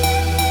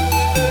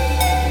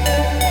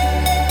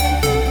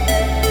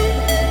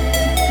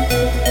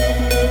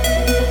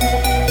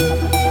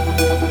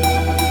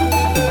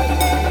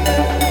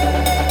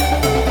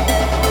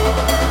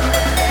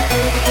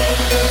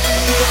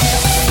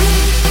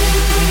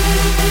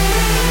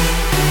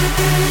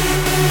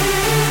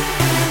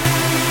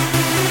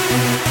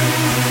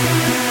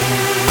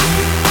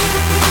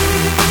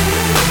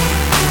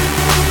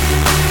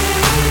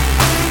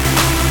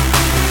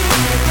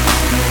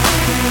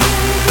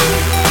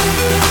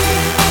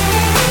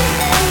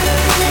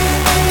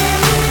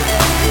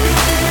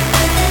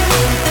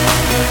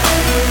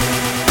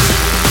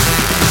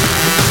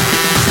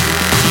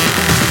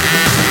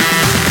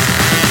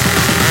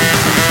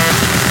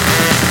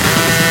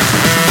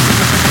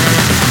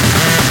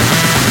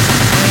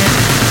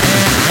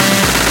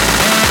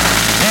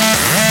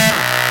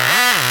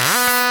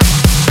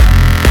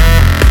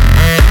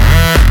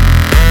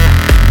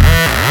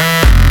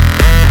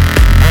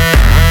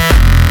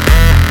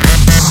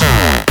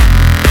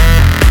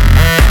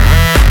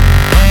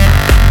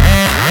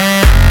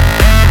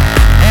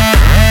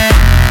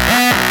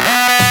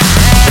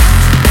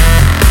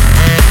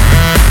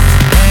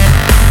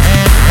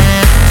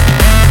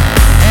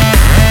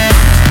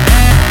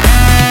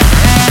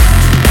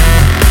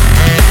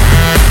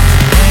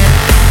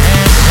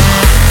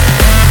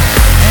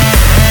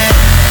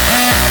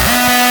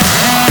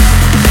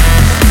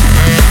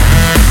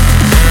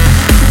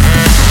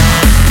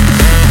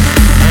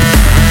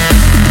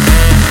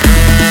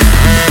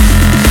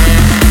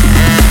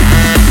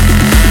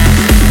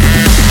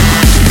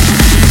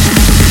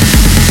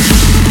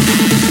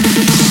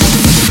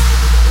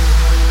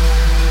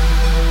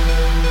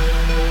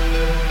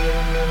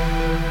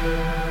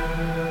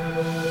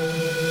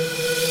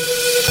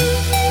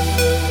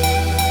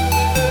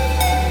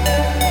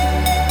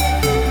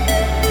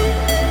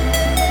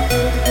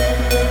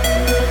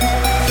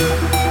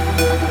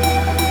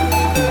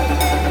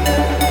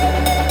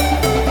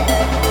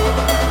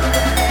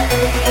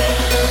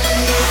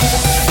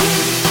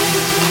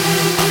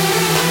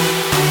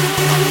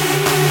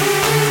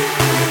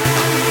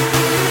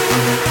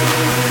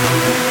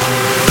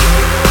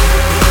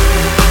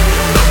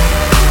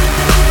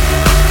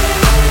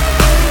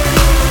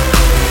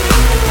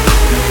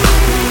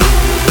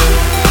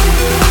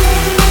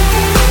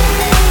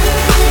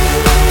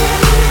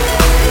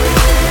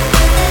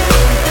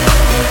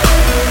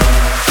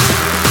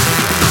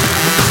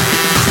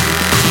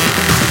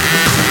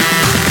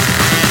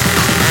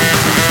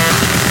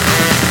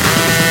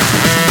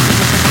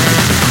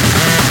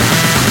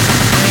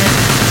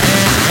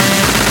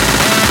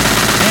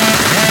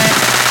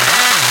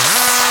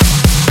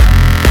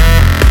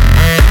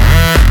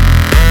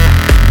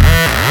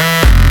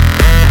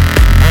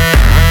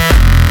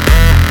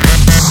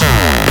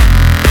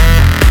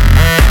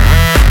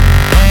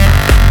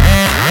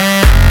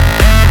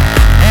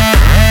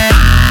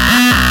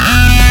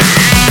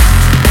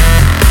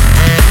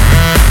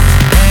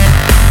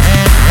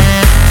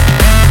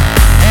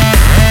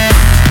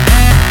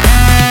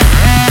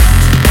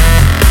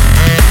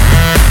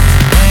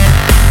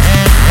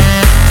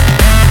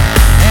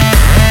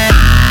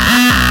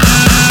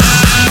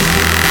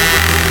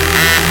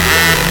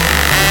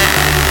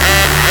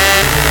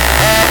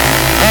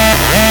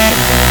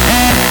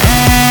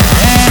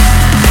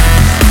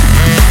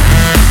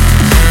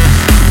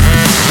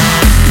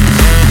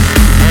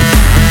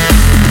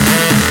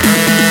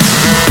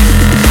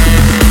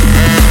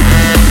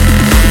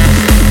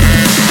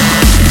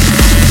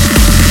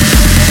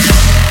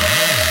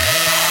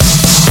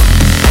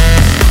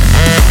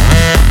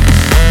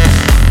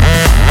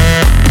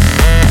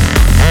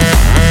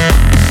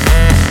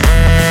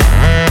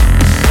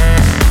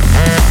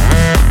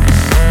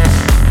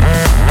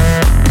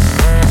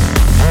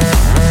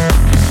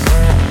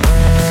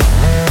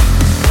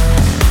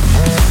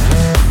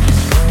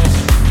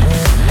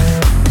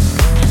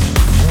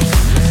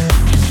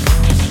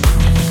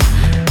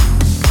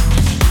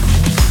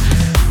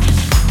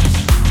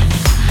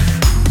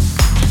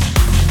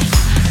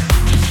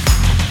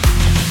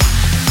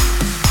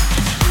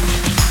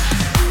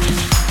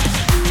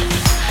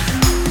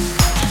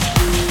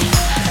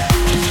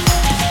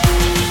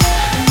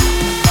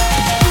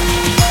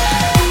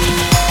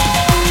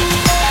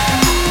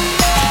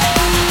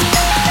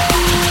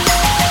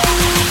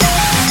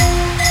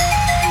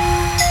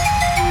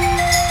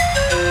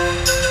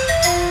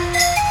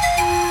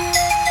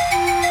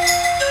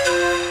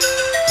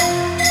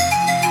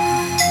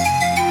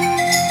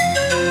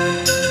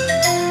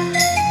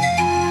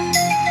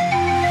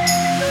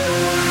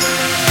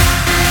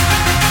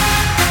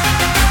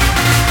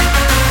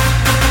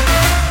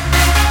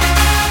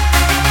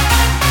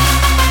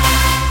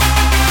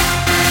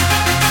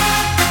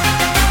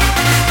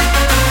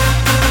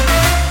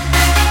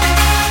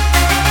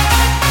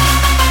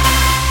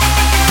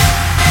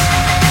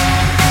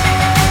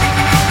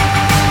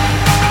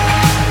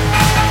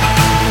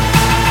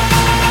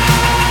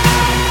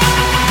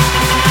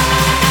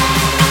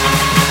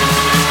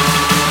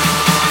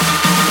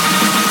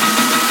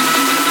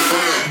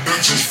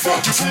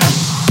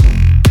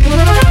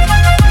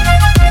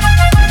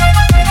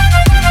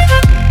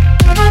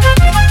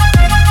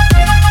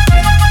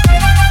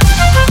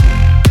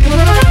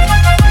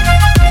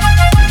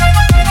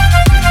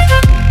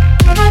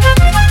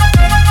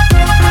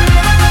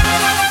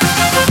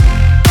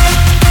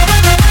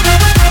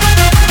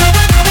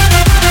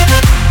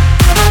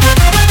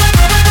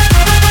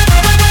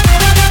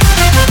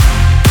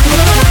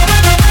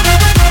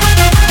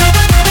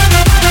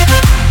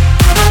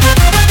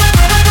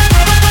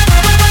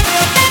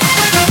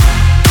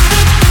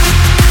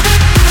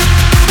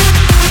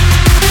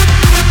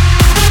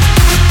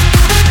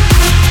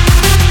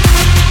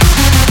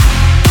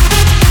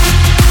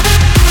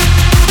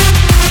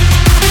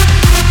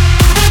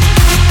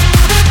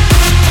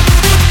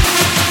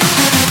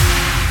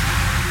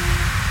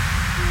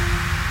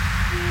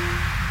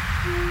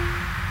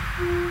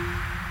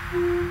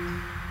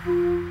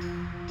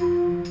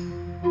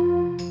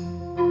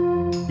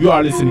 You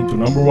are listening to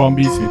Number One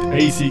Beats with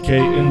ACK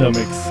in the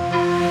mix.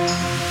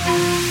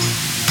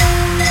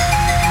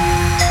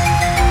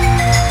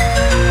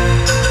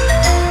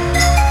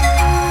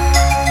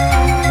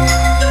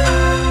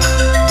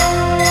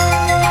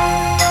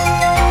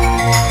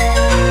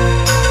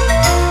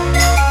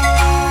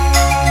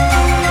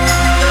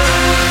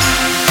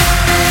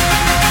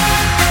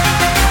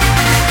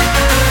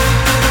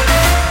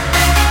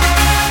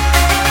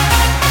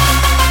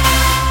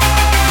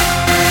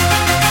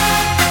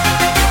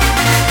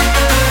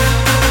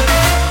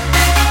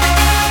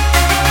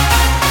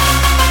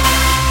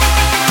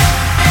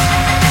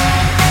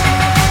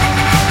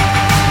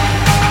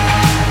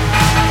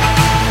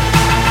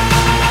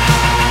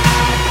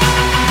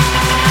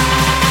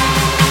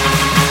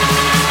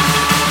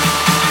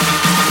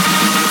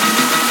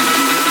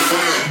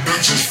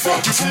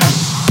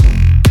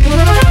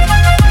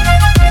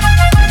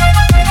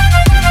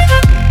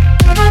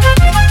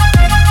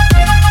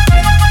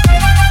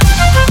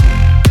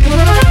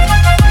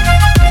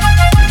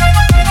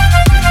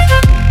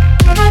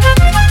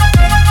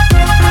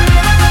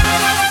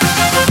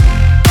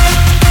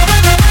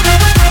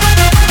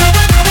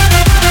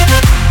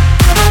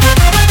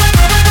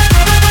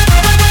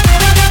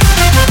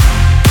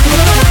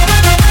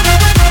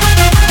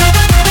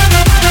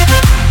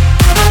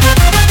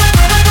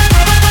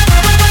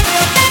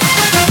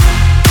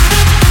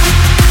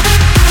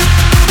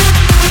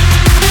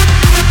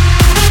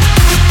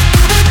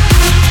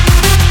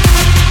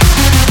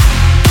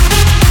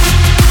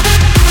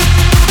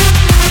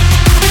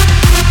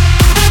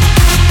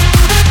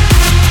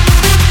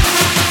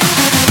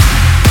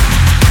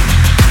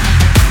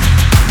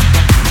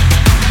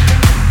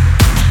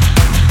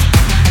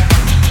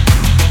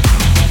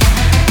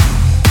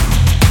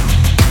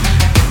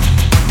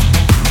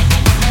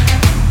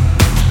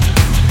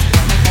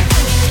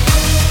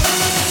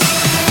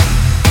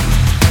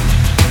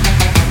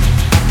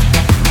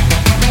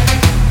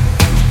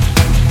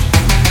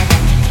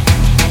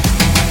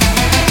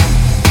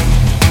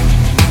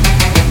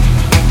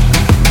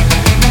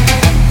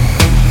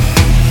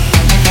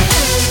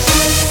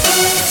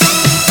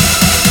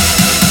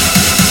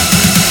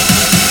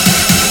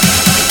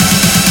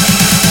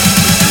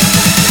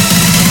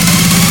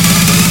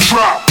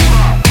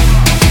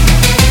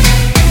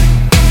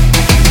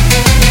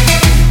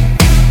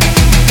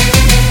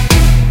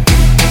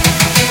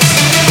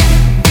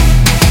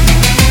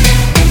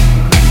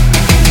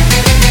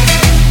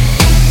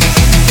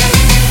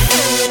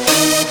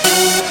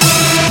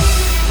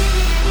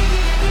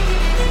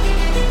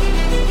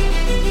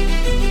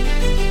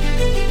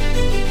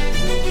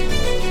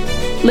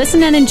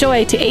 Listen and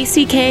enjoy to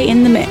ACK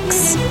in the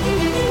Mix.